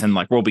Luckies and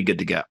like we'll be good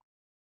to go?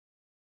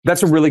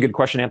 That's a really good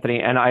question,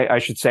 Anthony. And I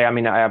should say, I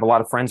mean, I have a lot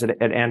of friends at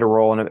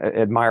Anduril and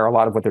admire a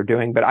lot of what they're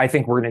doing, but I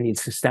think we're going to need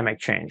systemic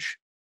change.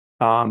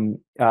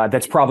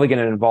 That's probably going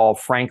to involve,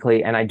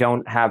 frankly, and I'm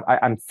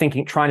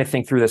trying to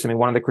think through this. I mean,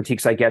 one of the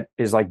critiques I get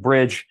is like,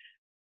 Bridge,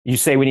 you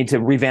say we need to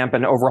revamp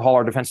and overhaul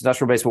our defense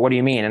industrial base, but what do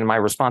you mean? And my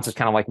response is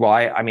kind of like, well,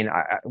 I mean,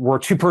 we're a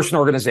 2-person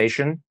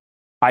organization.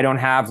 I don't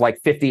have like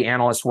 50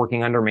 analysts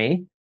working under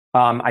me.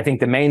 I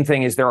think the main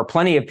thing is there are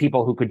plenty of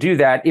people who could do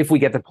that if we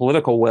get the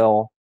political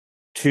will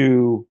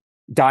to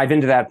dive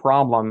into that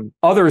problem.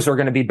 Others are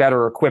going to be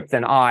better equipped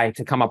than I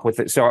to come up with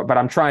it. So, but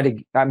I'm trying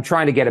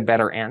to get a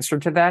better answer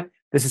to that.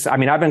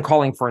 I've been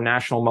calling for a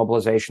national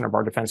mobilization of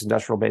our defense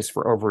industrial base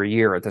for over a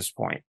year at this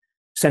point,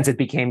 since it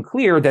became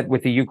clear that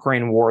with the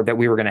Ukraine war that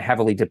we were going to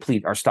heavily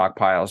deplete our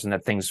stockpiles and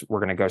that things were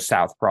going to go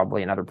south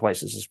probably in other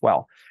places as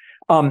well.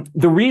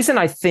 The reason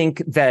I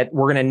think that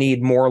we're going to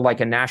need more like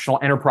a national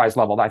enterprise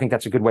level, I think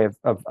that's a good way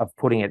of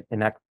putting it in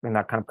that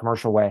kind of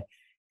commercial way,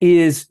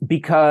 is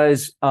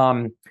because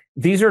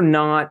these are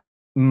not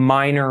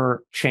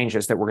minor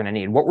changes that we're going to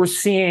need. What we're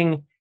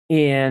seeing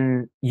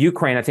in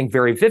Ukraine, I think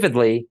very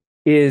vividly,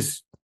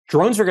 is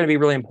drones are going to be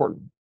really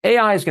important.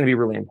 AI is going to be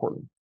really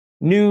important.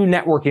 New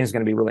networking is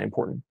going to be really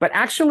important. But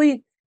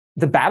actually,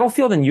 the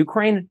battlefield in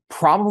Ukraine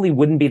probably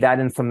wouldn't be that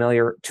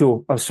unfamiliar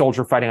to a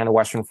soldier fighting on the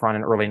Western Front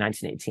in early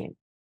 1918.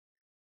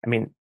 I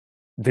mean,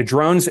 the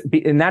drones,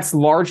 and that's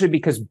largely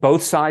because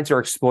both sides are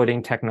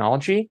exploiting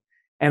technology.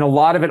 And a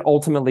lot of it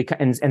ultimately,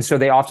 and so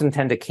they often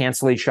tend to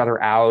cancel each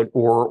other out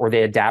or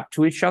they adapt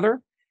to each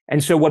other.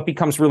 And so what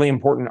becomes really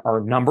important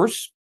are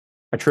numbers,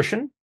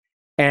 attrition,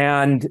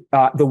 and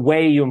the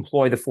way you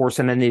employ the force,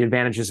 and then the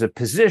advantages of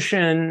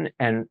position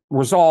and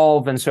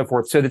resolve and so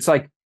forth. So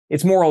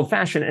it's more old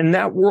fashioned. In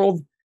that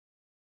world,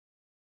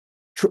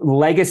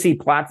 legacy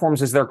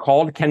platforms, as they're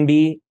called, can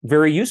be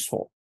very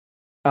useful.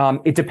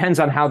 It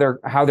depends on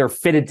how they're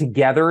fitted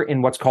together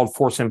in what's called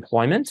force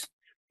employment.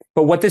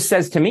 But what this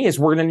says to me is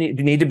we're going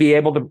to need to be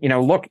able to,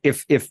 look,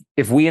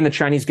 if we and the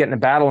Chinese get in a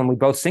battle and we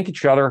both sink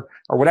each other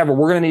or whatever,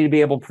 we're going to need to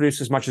be able to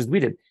produce as much as we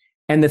did.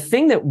 And the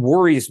thing that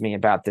worries me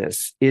about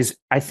this is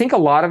I think a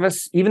lot of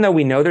us, even though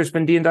we know there's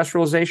been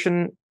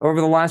deindustrialization over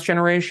the last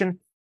generation,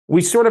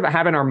 we sort of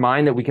have in our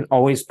mind that we can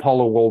always pull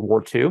a World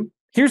War II.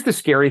 Here's the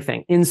scary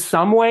thing. In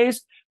some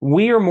ways,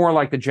 we are more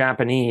like the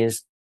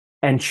Japanese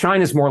and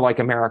China's more like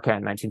America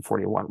in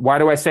 1941. Why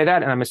do I say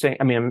that? And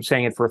I'm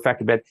saying it for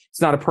effect a bit.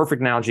 It's not a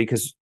perfect analogy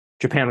because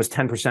Japan was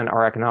 10%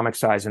 our economic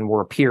size and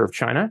we're a peer of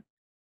China.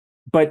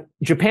 But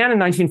Japan in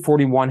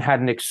 1941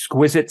 had an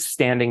exquisite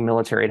standing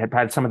military. It had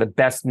had some of the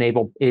best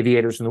naval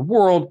aviators in the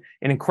world,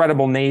 an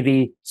incredible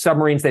navy,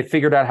 submarines. They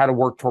figured out how to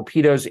work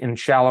torpedoes in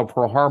shallow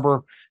Pearl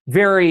Harbor.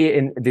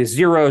 The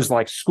Zeros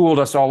schooled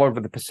us all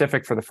over the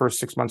Pacific for the first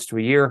 6 months to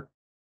a year.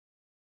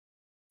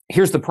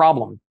 Here's the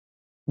problem.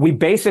 We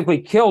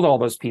basically killed all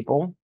those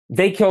people.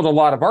 They killed a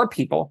lot of our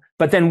people,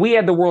 but then we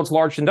had the world's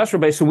largest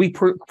industrial base, so we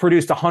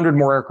produced 100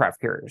 more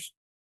aircraft carriers.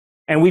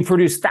 And we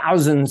produced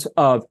thousands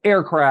of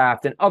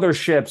aircraft and other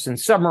ships and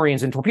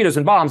submarines and torpedoes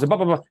and bombs and blah,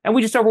 blah, blah. And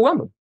we just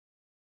overwhelmed them.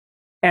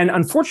 And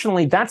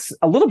unfortunately, that's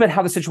a little bit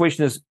how the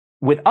situation is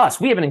with us.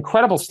 We have an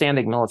incredible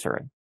standing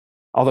military.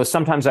 Although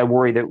sometimes I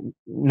worry that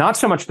not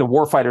so much the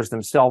warfighters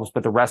themselves,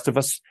 but the rest of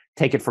us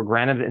take it for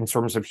granted in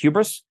terms of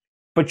hubris.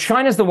 But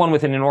China's the one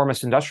with an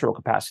enormous industrial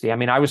capacity. I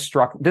mean, I was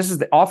struck. This is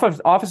the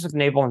Office of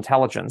Naval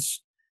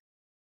Intelligence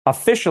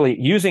officially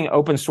using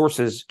open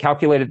sources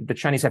calculated that the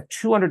Chinese have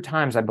 200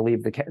 times, I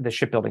believe, the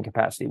shipbuilding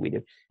capacity we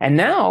do. And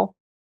now,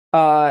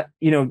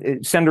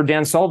 Senator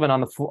Dan Sullivan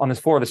on the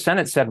floor of the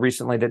Senate said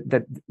recently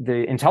that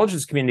the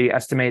intelligence community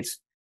estimates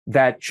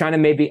that China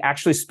may be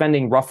actually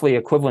spending roughly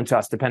equivalent to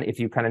us, depending if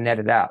you kind of net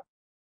it out.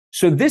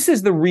 So this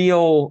is the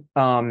real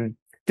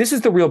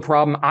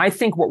problem. I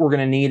think what we're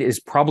going to need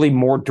is probably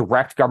more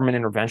direct government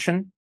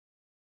intervention,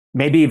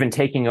 maybe even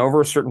taking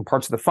over certain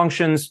parts of the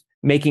functions,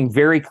 making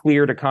very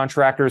clear to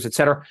contractors, et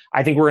cetera.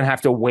 I think we're going to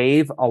have to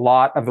waive a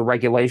lot of the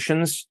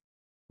regulations,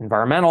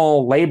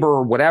 environmental,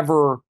 labor,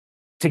 whatever,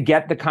 to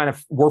get the kind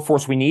of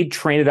workforce we need,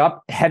 train it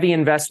up, heavy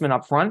investment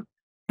up front.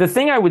 The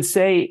thing I would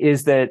say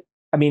is that,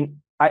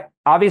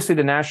 obviously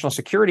the national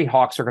security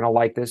hawks are going to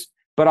like this,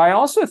 but I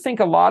also think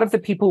a lot of the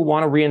people who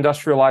want to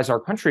reindustrialize our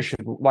country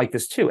should like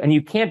this too. And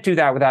you can't do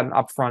that without an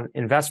upfront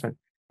investment.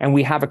 And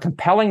we have a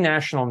compelling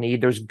national need.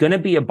 There's going to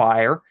be a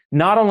buyer,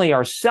 not only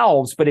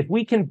ourselves, but if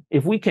we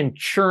can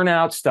churn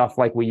out stuff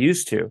like we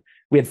used to,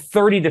 we had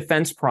 30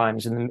 defense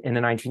primes in the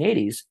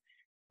 1980s,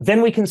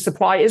 then we can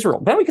supply Israel.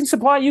 Then we can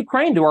supply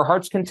Ukraine to our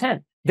heart's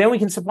content. Then we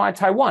can supply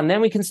Taiwan. Then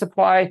we can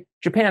supply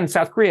Japan,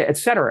 South Korea, et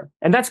cetera.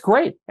 And that's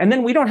great. And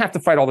then we don't have to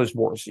fight all those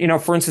wars.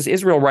 For instance,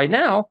 Israel right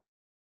now,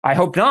 I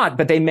hope not,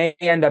 but they may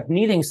end up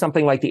needing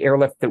something like the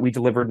airlift that we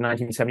delivered in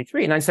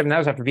 1973. In 1970, that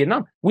was after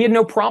Vietnam. We had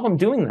no problem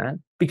doing that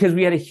because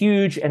we had a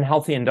huge and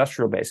healthy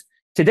industrial base.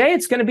 Today,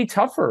 it's going to be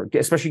tougher,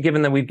 especially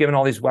given that we've given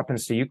all these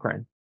weapons to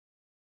Ukraine.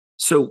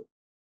 So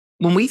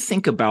when we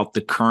think about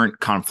the current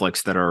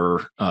conflicts that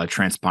are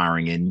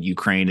transpiring in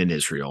Ukraine and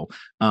Israel,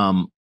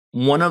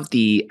 one of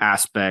the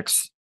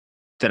aspects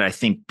that I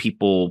think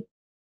people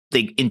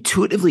they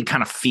intuitively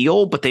kind of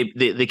feel, but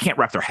they can't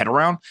wrap their head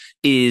around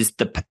is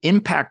the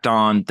impact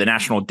on the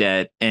national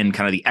debt and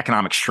kind of the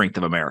economic strength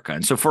of America.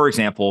 And so, for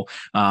example,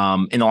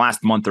 in the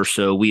last month or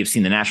so, we have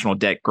seen the national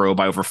debt grow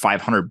by over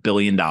 $500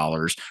 billion.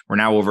 We're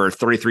now over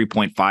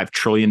 $33.5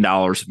 trillion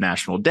of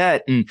national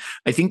debt. And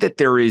I think that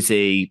there is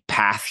a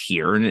path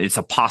here, and it's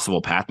a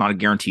possible path, not a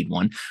guaranteed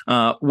one,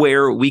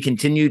 where we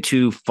continue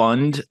to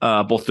fund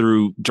both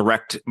through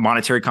direct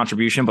monetary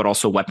contribution, but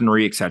also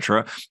weaponry, et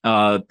cetera,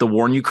 the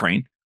war in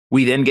Ukraine.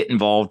 We then get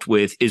involved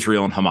with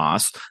Israel and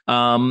Hamas.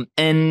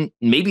 And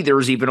maybe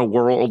there's even a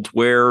world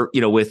where,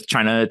 with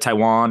China,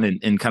 Taiwan,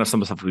 and kind of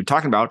some of the stuff we've been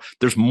talking about,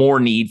 there's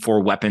more need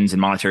for weapons and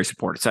monetary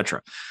support, et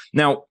cetera.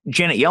 Now,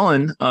 Janet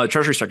Yellen,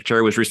 Treasury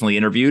Secretary, was recently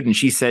interviewed, and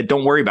she said,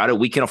 don't worry about it.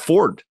 We can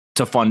afford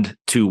to fund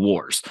two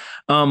wars.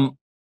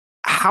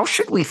 How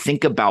should we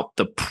think about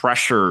the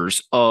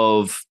pressures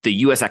of the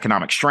U.S.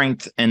 economic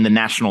strength and the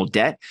national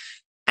debt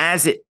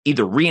as it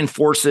either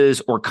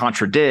reinforces or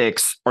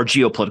contradicts our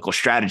geopolitical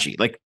strategy?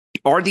 Like,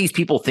 are these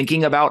people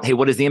thinking about, hey,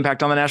 what is the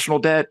impact on the national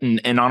debt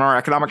and on our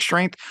economic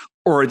strength?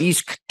 Or are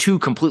these two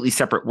completely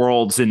separate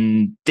worlds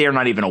and they're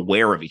not even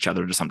aware of each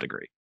other to some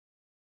degree?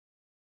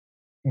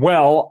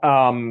 Well,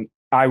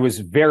 I was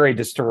very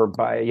disturbed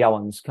by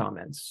Yellen's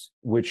comments,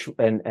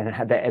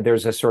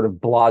 there's a sort of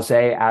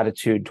blasé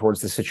attitude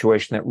towards the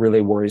situation that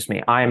really worries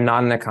me. I am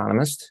not an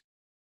economist.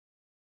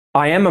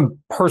 I am a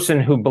person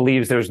who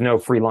believes there's no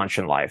free lunch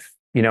in life.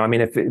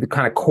 If the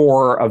kind of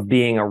core of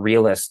being a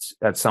realist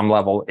at some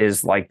level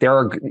is like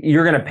you're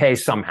going to pay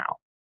somehow.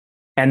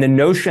 And the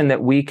notion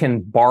that we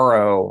can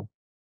borrow,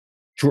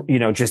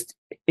 just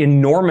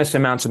enormous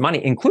amounts of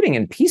money, including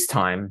in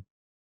peacetime,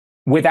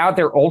 without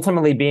there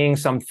ultimately being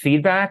some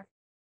feedback.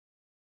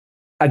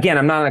 Again,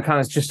 I'm not an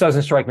economist, just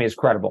doesn't strike me as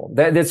credible.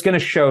 That's going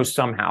to show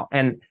somehow.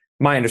 And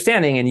my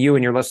understanding, and you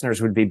and your listeners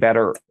would be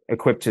better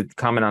equipped to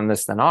comment on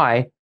this than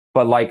I,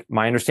 but like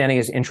my understanding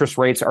is interest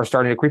rates are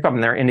starting to creep up,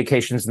 and there are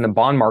indications in the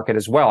bond market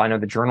as well. I know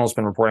the Journal's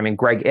been reporting. I mean,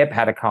 Greg Ip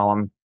had a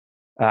column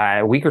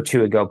a week or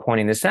two ago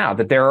pointing this out,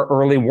 that there are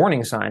early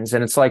warning signs.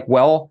 And it's like,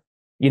 well,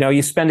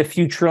 you spend a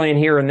few trillion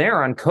here and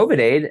there on COVID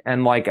aid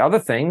and like other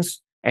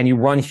things, and you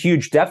run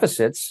huge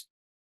deficits,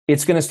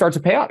 it's going to start to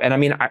pay off. And I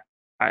mean,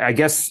 I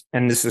guess,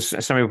 and this is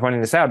somebody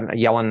pointing this out,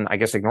 Yellen, I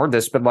guess, ignored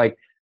this, but like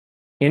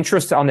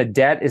interest on the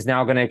debt is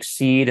now going to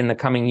exceed in the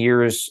coming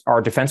years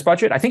our defense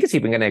budget. I think it's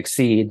even going to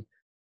exceed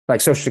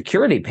like Social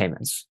Security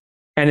payments.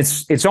 And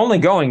it's only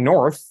going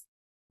north,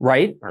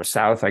 right? Or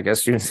south, I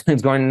guess. It's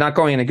not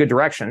going in a good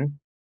direction.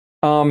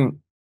 And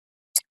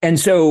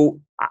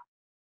so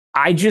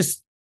I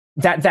just,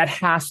 that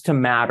has to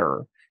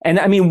matter. And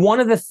I mean,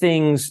 one of the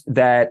things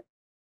that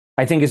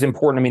I think is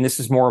important, I mean, this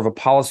is more of a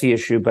policy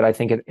issue, but I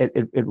think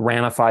it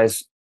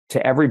ramifies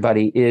to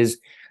everybody, is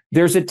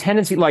there's a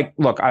tendency, like,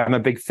 look, I'm a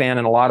big fan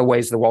in a lot of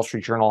ways of the Wall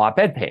Street Journal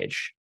op-ed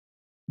page,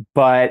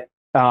 but,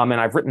 and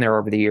I've written there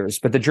over the years,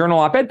 but the Journal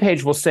op-ed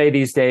page will say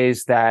these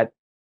days that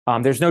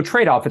there's no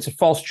trade-off. It's a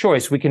false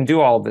choice. We can do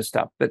all of this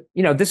stuff. But,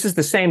 this is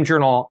the same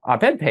Journal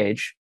op-ed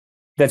page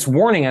that's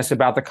warning us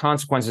about the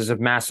consequences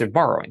of massive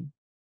borrowing.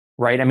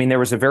 Right. I mean, there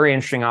was a very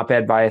interesting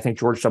op-ed by, I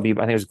think it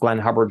was Glenn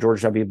Hubbard,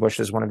 George W. Bush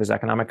is one of his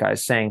economic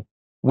guys, saying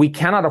we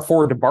cannot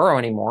afford to borrow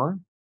anymore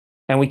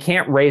and we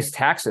can't raise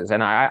taxes.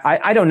 And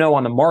I don't know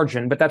on the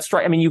margin, but that's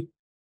right. I mean,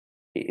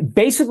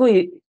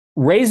 basically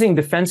raising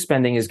defense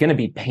spending is going to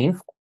be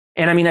painful.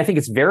 And I mean, I think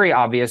it's very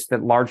obvious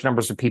that large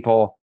numbers of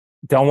people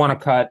don't want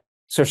to cut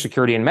Social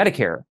Security and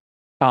Medicare.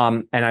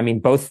 And I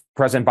mean, both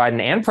President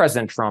Biden and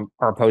President Trump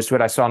are opposed to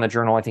it. I saw in the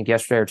Journal, I think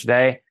yesterday or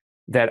today,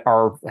 that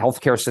our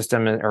healthcare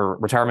system or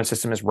retirement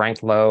system is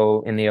ranked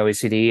low in the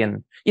OECD.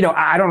 And,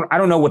 I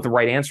don't know what the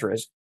right answer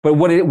is, but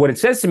what it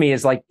says to me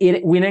is like,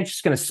 we're not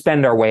just going to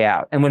spend our way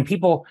out. And when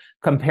people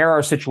compare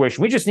our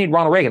situation, we just need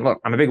Ronald Reagan. Look,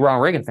 I'm a big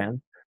Ronald Reagan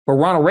fan, but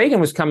Ronald Reagan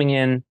was coming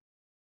in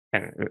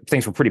and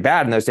things were pretty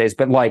bad in those days,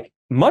 but like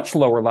much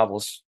lower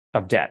levels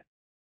of debt.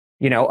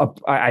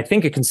 I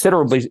think a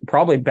considerably,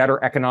 probably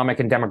better economic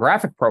and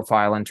demographic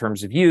profile in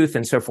terms of youth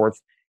and so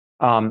forth.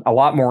 A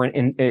lot more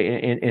in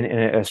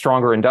a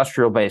stronger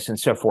industrial base and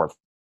so forth.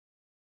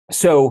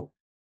 So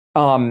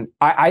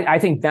I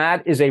think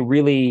that is a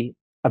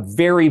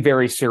very,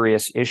 very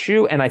serious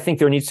issue. And I think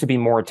there needs to be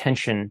more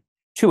attention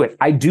to it.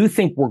 I do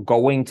think we're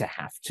going to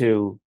have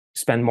to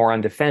spend more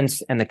on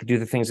defense and do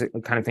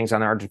the kind of things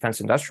on our defense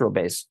industrial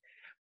base.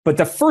 But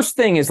the first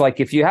thing is, like,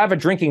 if you have a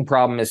drinking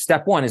problem, is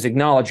step one is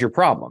acknowledge your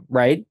problem,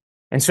 right?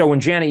 And so when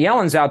Janet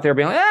Yellen's out there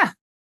being like,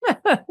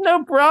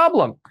 no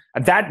problem.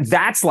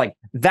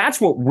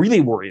 That's what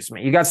really worries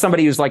me. You got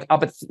somebody who's like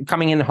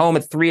coming in home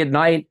at 3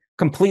 p.m,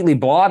 completely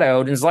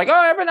blottoed, and is like,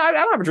 I don't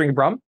have a drinking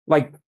problem.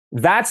 Like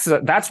that's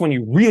when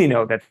you really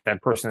know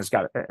that person has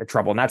got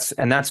trouble, and that's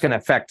going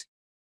to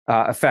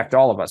affect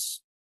all of us.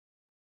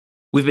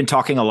 We've been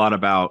talking a lot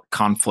about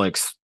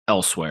conflicts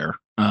elsewhere.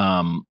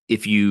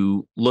 If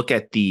you look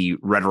at the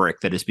rhetoric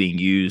that is being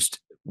used,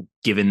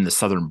 given the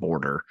southern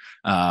border,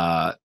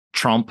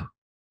 Trump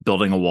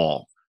building a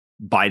wall,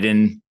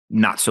 Biden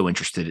not so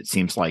interested, it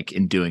seems like,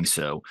 in doing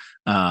so.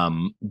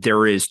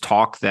 There is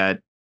talk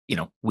that,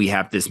 we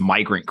have this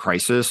migrant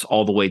crisis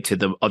all the way to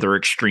the other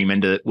extreme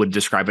end that would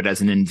describe it as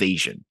an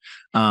invasion.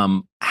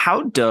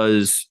 How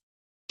does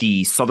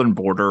the southern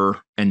border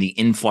and the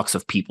influx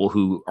of people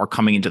who are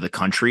coming into the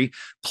country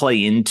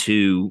play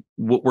into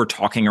what we're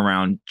talking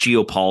around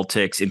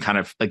geopolitics and kind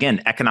of,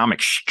 again,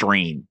 economic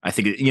strain? I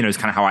think, is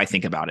kind of how I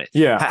think about it.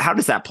 Yeah. How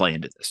does that play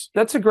into this?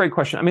 That's a great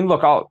question. I mean,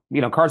 look,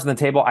 cards on the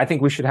table. I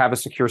think we should have a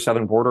secure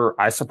southern border.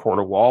 I support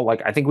a wall.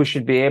 Like, I think we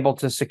should be able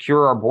to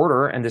secure our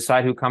border and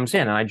decide who comes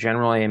in. And I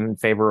generally am in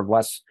favor of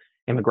less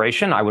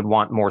immigration. I would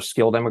want more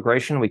skilled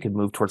immigration. We could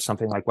move towards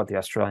something like what the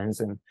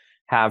Australians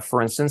have, for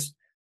instance.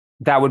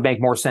 That would make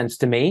more sense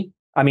to me.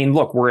 I mean,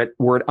 look, we're at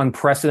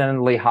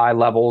unprecedentedly high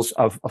levels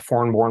of a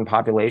foreign-born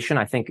population.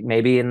 I think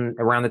maybe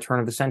around the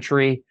turn of the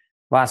century,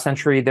 last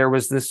century, there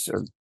was this,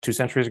 or 2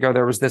 centuries ago,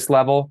 there was this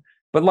level.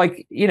 But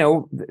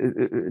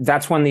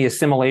that's when the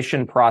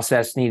assimilation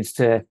process needs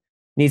to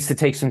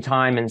take some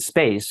time and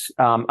space.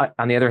 On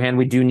the other hand,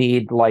 we do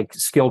need like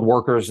skilled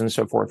workers and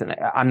so forth. And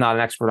I'm not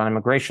an expert on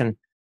immigration,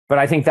 but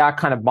I think that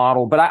kind of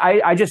model, but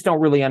I just don't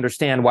really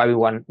understand why we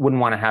wouldn't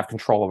want to have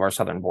control of our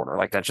southern border.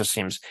 Like, that just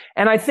seems,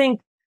 and I think,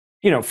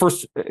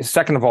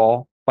 second of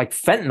all, like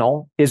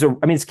fentanyl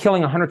it's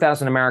killing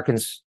 100,000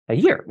 Americans a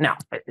year. Now,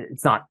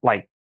 it's not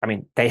like,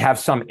 they have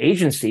some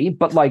agency,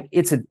 but like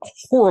it's a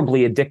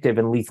horribly addictive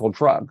and lethal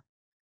drug.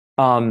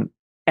 And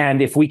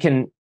if we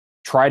can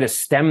try to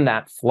stem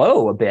that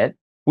flow a bit,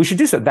 we should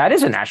do so. That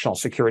is a national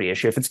security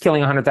issue. If it's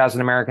killing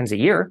 100,000 Americans a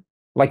year,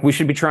 like we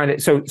should be trying to,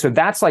 so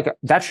that's like,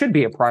 that should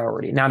be a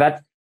priority. Now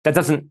that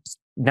doesn't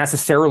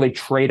necessarily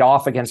trade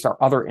off against our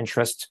other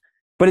interests,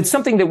 but it's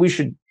something that we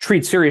should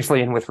treat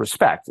seriously and with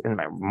respect, and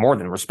more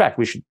than respect,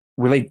 we should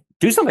really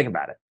do something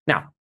about it.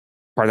 Now,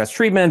 part of that's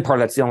treatment, part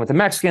of that's dealing with the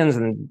Mexicans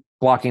and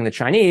blocking the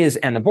Chinese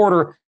and the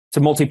border. It's a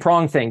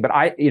multi-pronged thing, but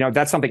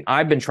that's something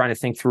I've been trying to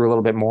think through a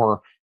little bit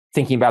more,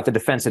 thinking about the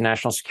defense and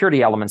national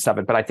security elements of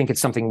it, but I think it's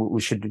something we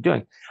should be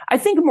doing. I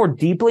think more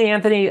deeply,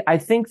 Anthony, I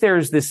think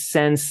there's this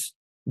sense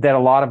that a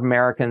lot of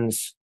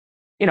Americans,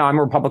 I'm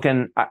a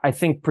Republican, I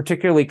think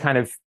particularly kind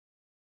of,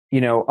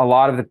 a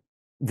lot of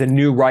the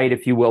new right,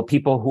 if you will,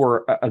 people who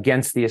are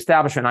against the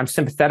establishment, I'm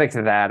sympathetic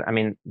to that.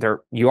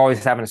 You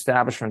always have an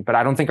establishment, but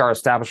I don't think our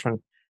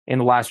establishment in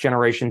the last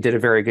generation did a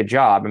very good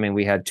job.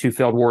 We had 2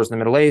 failed wars in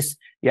the Middle East.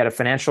 You had a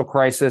financial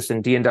crisis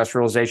and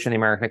deindustrialization of the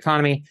American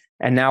economy.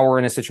 And now we're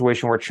in a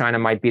situation where China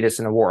might beat us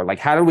in a war. Like,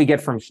 how did we get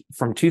from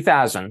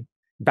 2000,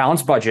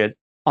 balanced budget,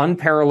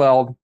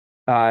 unparalleled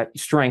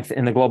strength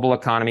in the global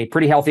economy,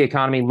 pretty healthy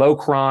economy, low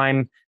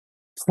crime,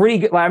 pretty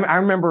good. I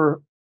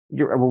remember,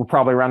 we're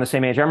probably around the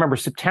same age. I remember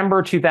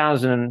September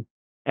 2000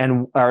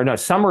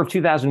 summer of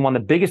 2001, the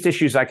biggest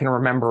issues I can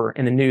remember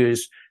in the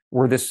news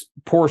were this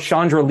poor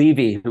Chandra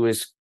Levy, who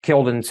was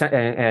killed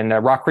in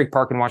Rock Creek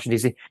Park in Washington,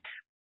 D.C.,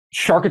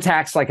 shark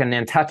attacks like in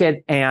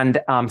Nantucket,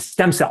 and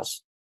stem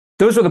cells.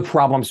 Those are the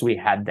problems we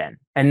had then.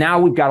 And now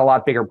we've got a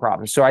lot bigger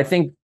problems. So I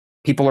think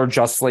people are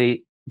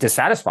justly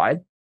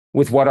dissatisfied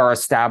with what our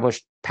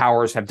established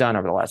powers have done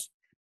over the last.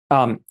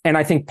 And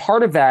I think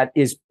part of that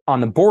is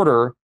on the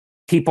border,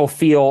 people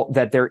feel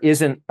that there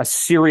isn't a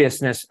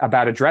seriousness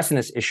about addressing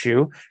this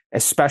issue,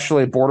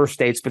 especially border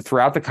states, but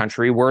throughout the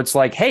country, where it's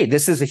like, hey,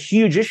 this is a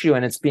huge issue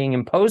and it's being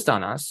imposed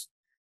on us.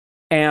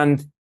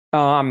 And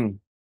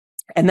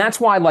that's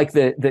why, like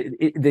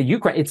the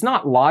Ukraine, it's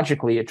not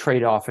logically a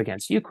trade-off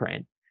against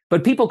Ukraine,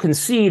 but people can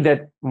see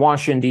that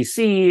Washington,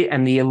 D.C.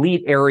 and the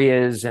elite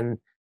areas and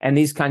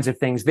these kinds of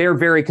things, they're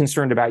very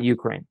concerned about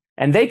Ukraine.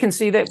 And they can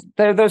see that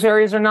those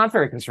areas are not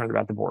very concerned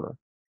about the border.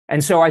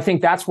 And so I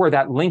think that's where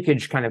that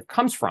linkage kind of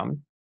comes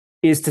from,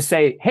 is to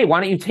say, hey, why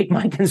don't you take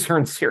my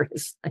concerns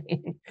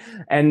seriously?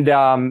 And,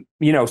 that's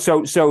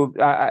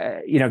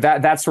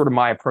sort of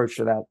my approach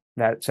to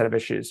that set of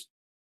issues.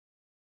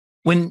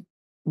 When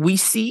we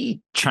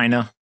see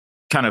China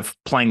kind of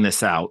playing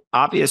this out,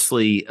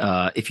 obviously,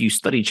 if you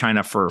study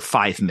China for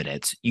 5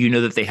 minutes, you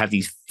know that they have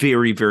these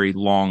very, very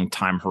long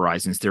time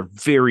horizons. They're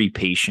very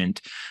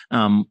patient.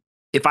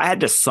 If I had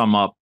to sum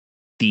up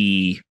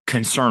the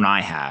concern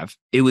I have,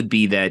 it would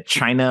be that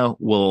China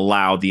will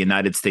allow the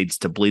United States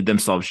to bleed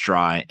themselves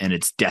dry and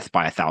it's death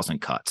by 1,000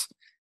 cuts.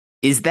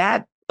 Is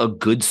that a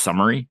good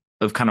summary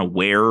of kind of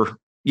where,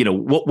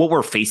 what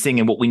we're facing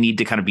and what we need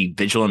to kind of be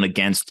vigilant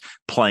against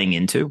playing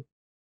into?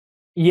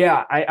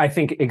 Yeah, I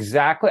think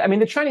exactly.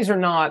 The Chinese are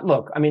not,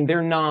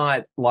 they're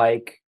not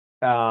like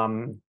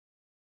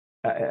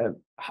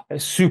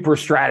super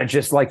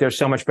strategists, like they're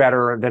so much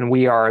better than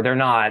we are. They're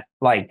not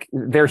like,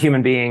 they're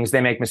human beings.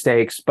 They make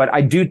mistakes, but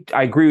I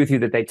agree with you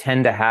that they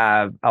tend to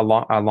have a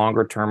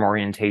longer term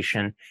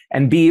orientation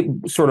and be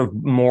sort of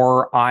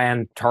more eye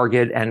on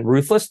target and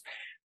ruthless.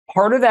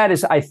 Part of that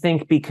is, I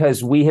think,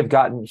 because we have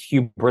gotten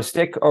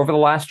hubristic over the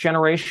last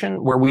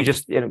generation, where we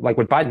just, like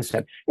what Biden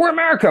said, we're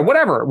America,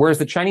 whatever. Whereas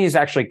the Chinese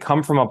actually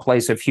come from a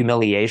place of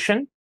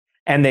humiliation,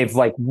 and they've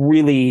like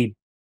really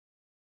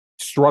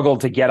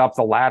struggled to get up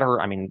the ladder.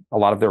 A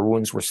lot of their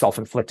wounds were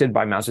self-inflicted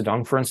by Mao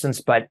Zedong, for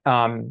instance, but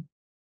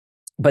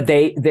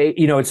they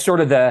it's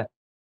sort of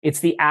it's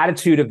the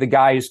attitude of the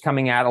guy who's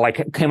coming at it,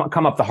 like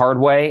come up the hard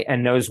way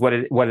and knows what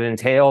it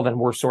entailed, and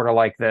we're sort of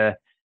like the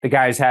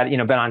guy's had,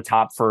 been on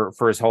top for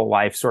his whole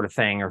life, sort of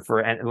thing, or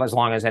for as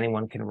long as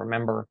anyone can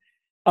remember.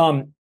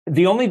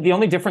 The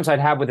only difference I'd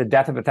have with the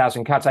death of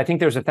 1,000 cuts, I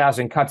think there's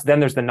 1,000 cuts, then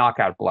there's the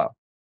knockout blow.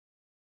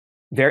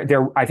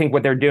 I think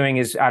what they're doing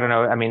is, I don't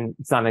know,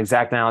 it's not an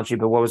exact analogy,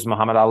 but what was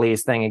Muhammad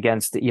Ali's thing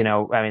against,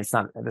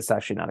 that's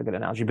actually not a good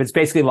analogy, but it's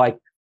basically like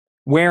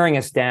wearing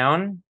us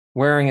down,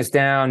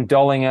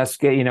 dulling us,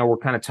 we're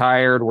kind of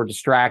tired, we're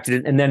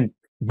distracted, and then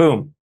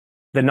boom,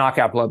 the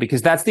knockout blow,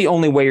 because that's the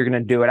only way you're going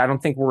to do it. I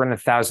don't think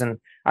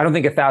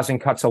 1,000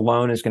 cuts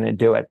alone is going to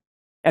do it.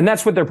 And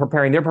that's what they're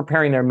preparing. They're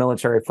preparing their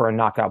military for a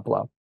knockout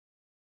blow.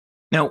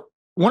 Now,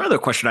 one other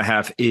question I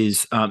have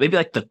is maybe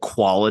like the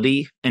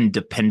quality and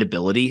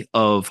dependability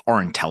of our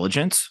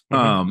intelligence.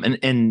 Mm-hmm.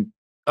 And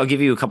I'll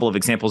give you a couple of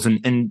examples.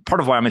 And part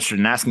of why I'm interested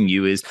in asking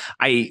you is,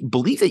 I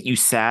believe that you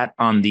sat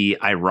on the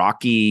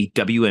Iraqi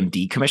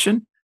WMD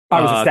commission. I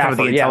was a staffer,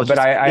 but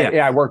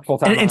I worked full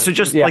time. And so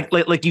just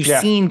like you've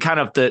seen kind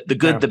of the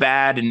good, the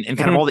bad, and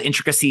kind of all the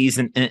intricacies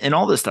and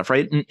all this stuff,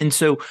 right? And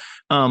so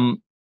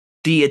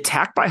the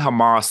attack by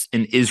Hamas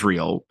in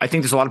Israel, I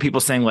think there's a lot of people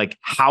saying, like,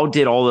 how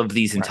did all of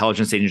these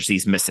intelligence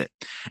agencies miss it?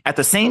 At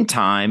the same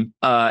time,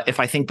 if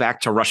I think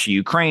back to Russia,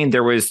 Ukraine,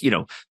 there was,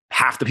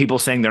 half the people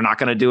saying they're not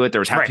going to do it.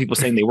 There was half the people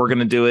saying they were going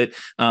to do it.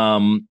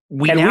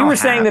 We were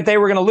saying that they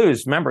were going to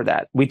lose. Remember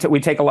that. We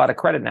take a lot of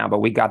credit now, but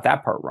we got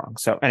that part wrong.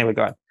 So anyway,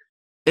 go ahead.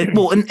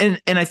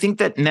 And I think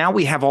that now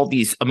we have all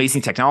these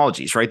amazing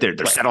technologies, right?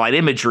 There's satellite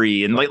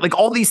imagery and like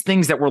all these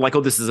things that we're like,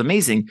 oh, this is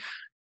amazing.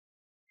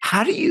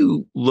 How do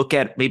you look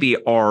at maybe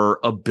our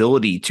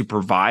ability to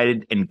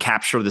provide and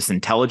capture this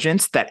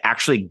intelligence that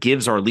actually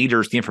gives our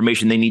leaders the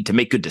information they need to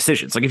make good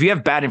decisions? Like if you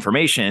have bad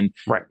information,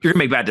 you're going to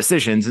make bad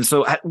decisions. And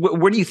so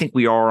where do you think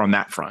we are on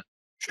that front?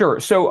 Sure.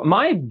 So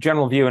my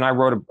general view, and I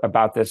wrote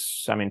about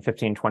this,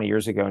 15, 20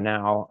 years ago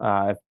now,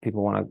 if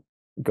people want to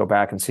go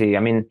back and see,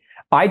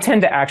 I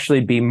tend to actually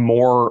be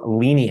more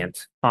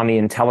lenient on the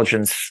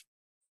intelligence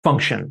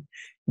function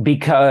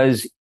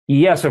because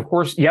yes, of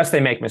course, yes,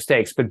 they make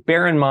mistakes, but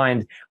bear in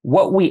mind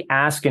what we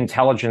ask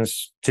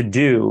intelligence to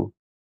do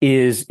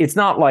is it's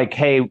not like,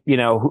 hey,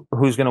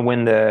 who's going to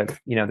win the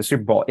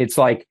Super Bowl? It's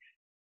like,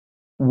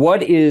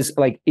 what is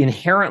like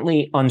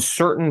inherently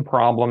uncertain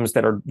problems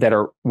that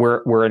are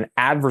where an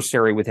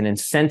adversary with an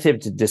incentive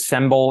to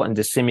dissemble and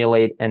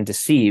dissimulate and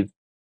deceive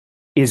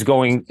is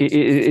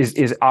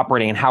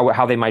operating and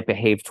how they might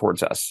behave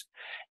towards us.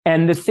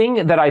 And the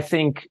thing that I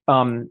think,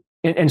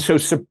 so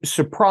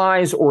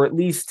surprise, or at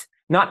least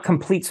not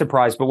complete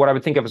surprise, but what I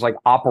would think of as like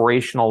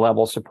operational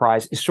level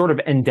surprise is sort of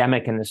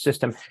endemic in the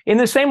system. In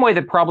the same way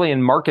that probably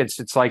in markets,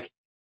 it's like,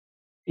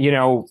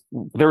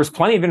 there was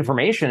plenty of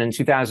information in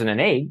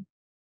 2008,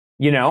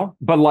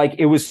 but like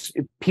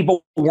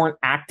people weren't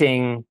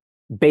acting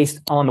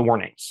based on the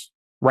warnings.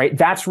 Right.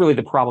 That's really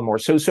the problem more.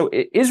 So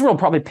Israel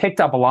probably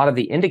picked up a lot of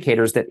the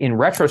indicators that in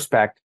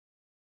retrospect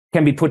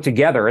can be put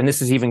together. And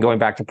this is even going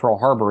back to Pearl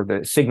Harbor,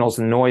 the signals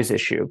and noise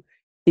issue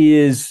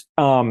is,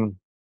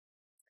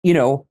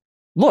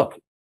 look,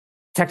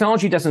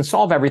 technology doesn't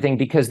solve everything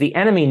because the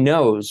enemy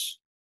knows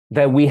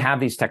that we have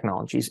these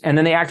technologies and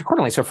then they act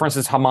accordingly. So for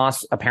instance,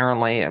 Hamas,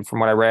 apparently, from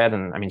what I read,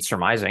 and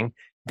surmising,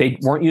 they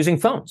weren't using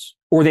phones,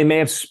 or they may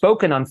have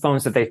spoken on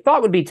phones that they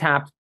thought would be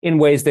tapped in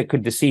ways that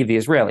could deceive the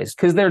Israelis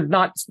because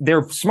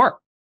they're smart,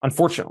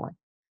 unfortunately.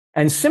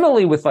 And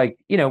similarly with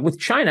with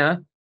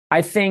China,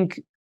 I think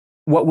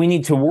what we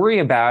need to worry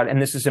about,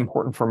 and this is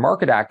important for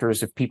market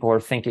actors, if people are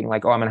thinking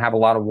like, oh, I'm going to have a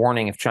lot of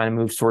warning if China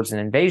moves towards an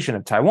invasion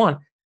of Taiwan,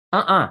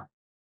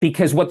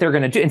 because what they're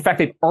going to do, in fact,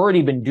 they've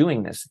already been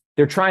doing this.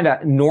 They're trying to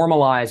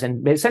normalize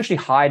and essentially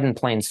hide in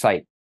plain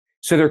sight.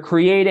 So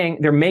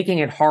they're making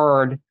it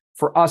hard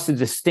for us to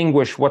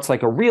distinguish what's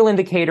like a real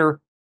indicator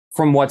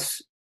from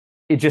what's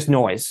just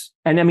noise.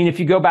 And if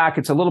you go back,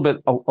 it's a little bit,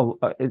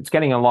 it's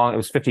getting along. It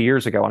was 50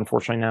 years ago.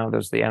 Unfortunately, now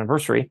there's the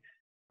anniversary,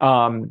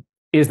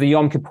 is the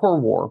Yom Kippur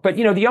War. But,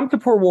 the Yom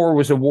Kippur War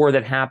was a war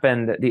that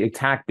happened. The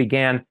attack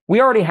began.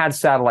 We already had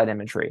satellite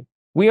imagery.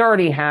 We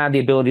already had the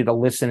ability to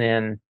listen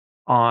in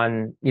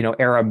on,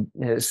 Arab,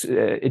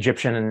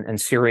 Egyptian and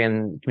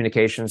Syrian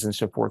communications and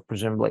so forth,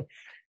 presumably.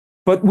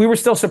 But we were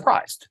still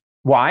surprised.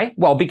 Why?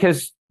 Well,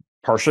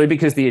 partially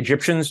because the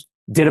Egyptians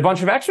did a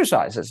bunch of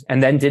exercises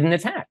and then didn't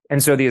attack.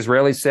 And so the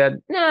Israelis said,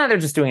 nah, they're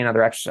just doing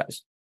another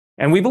exercise.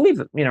 And we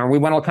believe it. We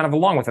went all kind of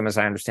along with them, as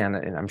I understand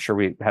it. And I'm sure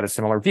we had a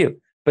similar view.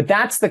 But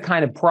that's the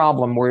kind of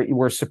problem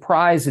where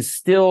surprise is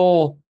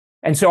still.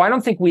 And so I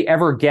don't think we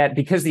ever get,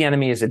 because the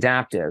enemy is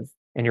adaptive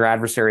and your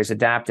adversary is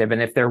adaptive.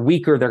 And if they're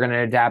weaker, they're going to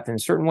adapt in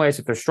certain ways.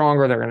 If they're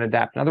stronger, they're going to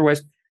adapt in other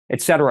ways,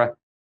 et cetera,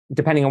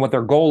 depending on what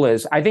their goal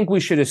is. I think we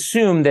should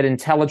assume that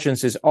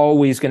intelligence is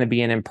always going to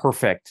be an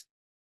imperfect,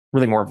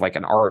 really more of like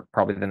an art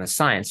probably than a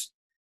science,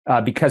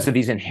 because of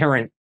these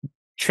inherent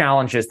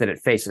challenges that it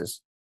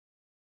faces.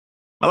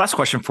 My last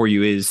question for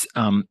you is,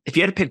 if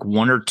you had to pick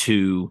one or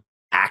two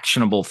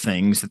actionable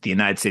things that the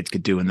United States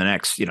could do in the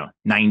next,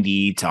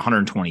 90 to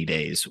 120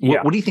 days,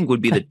 what do you think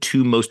would be the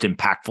two most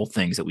impactful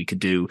things that we could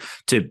do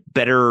to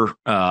better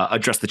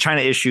address the China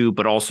issue,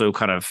 but also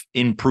kind of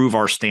improve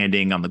our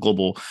standing on the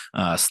global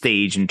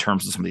stage in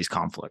terms of some of these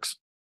conflicts?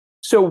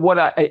 So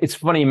it's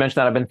funny you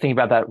mentioned that. I've been thinking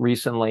about that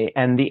recently.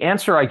 And the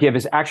answer I give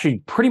is actually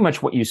pretty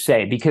much what you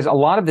say, because a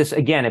lot of this,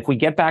 again, if we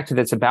get back to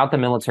it's about the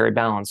military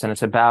balance and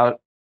it's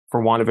about,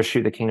 for want of a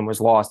shoe, the kingdom was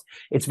lost.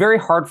 It's very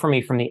hard for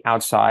me from the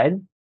outside.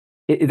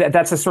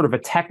 That's a sort of a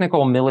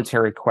technical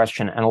military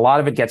question. And a lot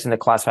of it gets into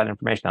classified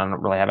information I don't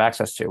really have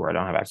access to, or I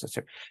don't have access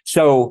to.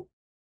 So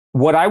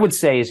what I would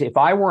say is if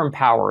I were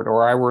empowered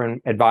or I were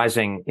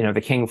advising,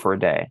 the king for a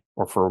day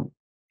or for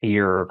a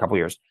year or a couple of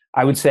years,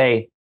 I would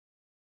say,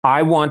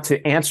 I want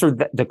to answer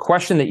the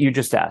question that you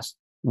just asked.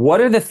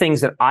 What are the things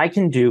that I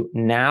can do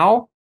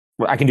now,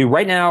 I can do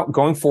right now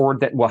going forward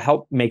that will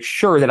help make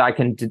sure that I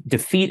can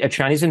defeat a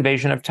Chinese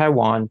invasion of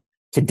Taiwan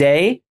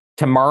today,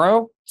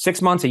 tomorrow,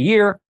 6 months, a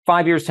year,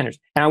 5 years, 10 years.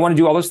 And I want to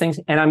do all those things.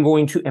 And I'm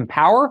going to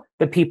empower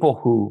the people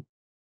who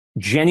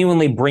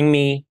genuinely bring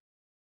me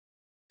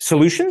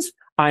solutions.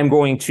 I'm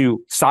going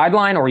to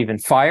sideline or even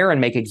fire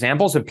and make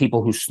examples of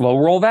people who slow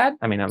roll that.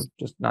 I'm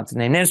just not to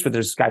name names, but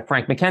there's this guy,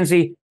 Frank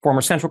McKenzie,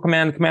 former Central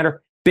Command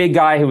commander. big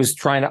guy who was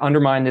trying to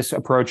undermine this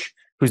approach,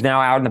 who's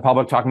now out in the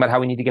public talking about how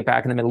we need to get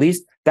back in the Middle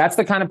East. That's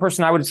the kind of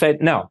person I would say,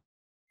 no,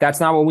 that's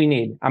not what we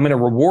need. I'm going to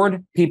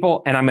reward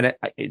people, and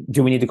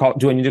do I need to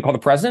call the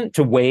president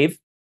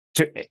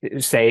to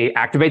say,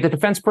 activate the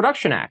Defense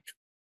Production Act,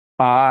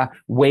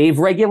 waive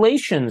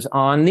regulations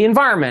on the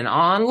environment,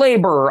 on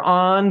labor,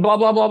 on blah,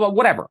 blah, blah, blah,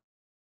 whatever,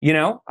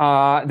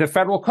 the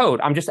federal code.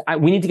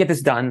 We need to get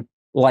this done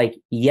like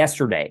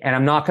yesterday, and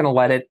I'm not going to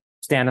let it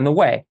stand in the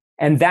way.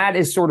 And that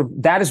is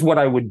what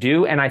I would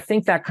do. And I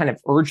think that kind of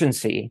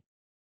urgency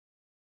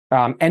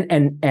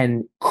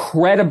and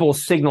credible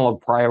signal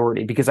of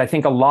priority, because I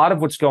think a lot of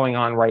what's going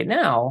on right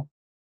now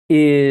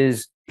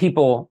is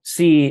people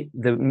see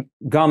the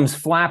gums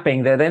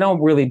flapping, that they don't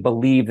really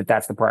believe that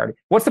that's the priority.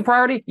 What's the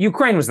priority?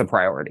 Ukraine was the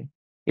priority.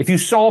 If you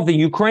solve the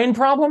Ukraine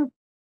problem,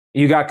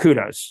 you got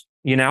kudos,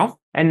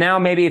 and now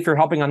maybe if you're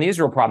helping on the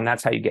Israel problem,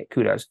 that's how you get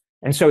kudos.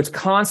 And so it's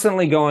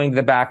constantly going to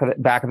the back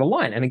of the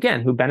line. And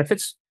again, who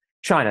benefits?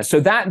 China. So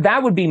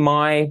that would be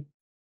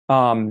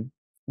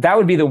that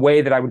would be the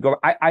way that I would go.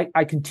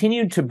 I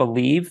continue to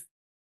believe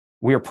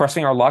we are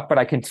pressing our luck, but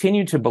I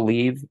continue to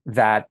believe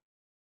that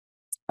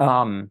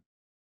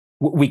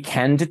we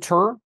can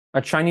deter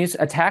a Chinese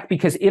attack,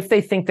 because if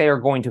they think they are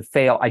going to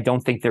fail, I don't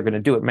think they're going to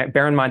do it.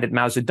 Bear in mind that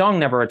Mao Zedong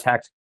never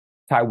attacked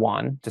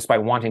Taiwan,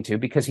 despite wanting to,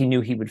 because he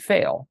knew he would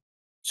fail.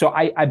 So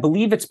I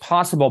believe it's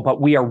possible, but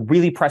we are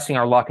really pressing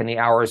our luck, and the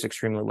hour is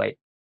extremely late.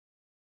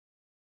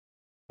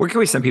 Where can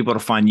we send people to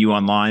find you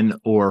online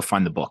or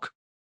find the book?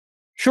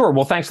 Sure.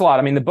 Well, thanks a lot.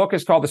 I mean, the book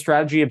is called The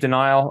Strategy of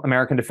Denial,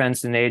 American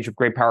Defense in an Age of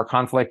Great Power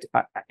Conflict.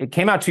 It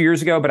came out 2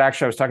 years ago, but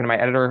actually I was talking to my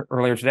editor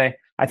earlier today.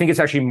 I think it's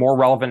actually more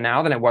relevant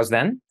now than it was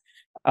then.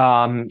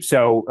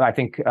 So I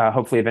think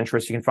hopefully of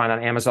interest, you can find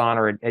on Amazon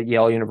or at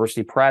Yale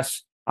University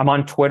Press. I'm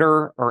on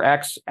Twitter or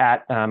X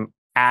at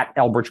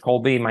Elbridge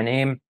Colby, my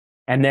name.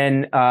 And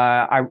then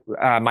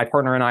my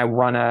partner and I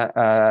run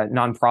a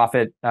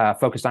nonprofit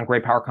focused on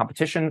great power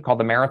competition called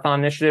the Marathon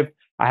Initiative.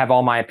 I have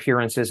all my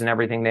appearances and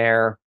everything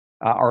there,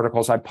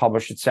 articles I've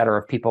published, et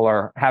cetera. If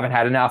people haven't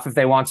had enough, if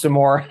they want some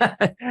more,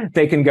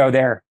 they can go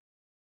there.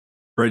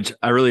 Bridge,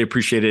 I really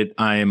appreciate it.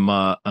 I'm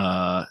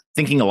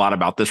thinking a lot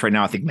about this right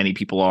now. I think many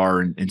people are.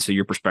 And so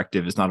your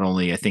perspective is not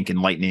only, I think,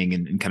 enlightening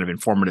and kind of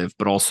informative,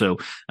 but also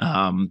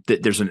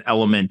there's an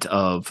element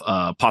of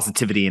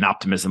positivity and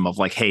optimism of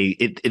like, hey,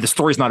 the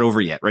story's not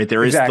over yet, right?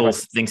 There is still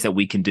things that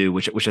we can do,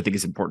 which I think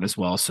is important as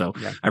well. So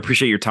yeah. I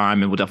appreciate your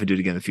time, and we'll definitely do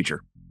it again in the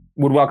future.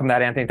 Would welcome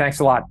that, Anthony. Thanks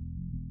a lot.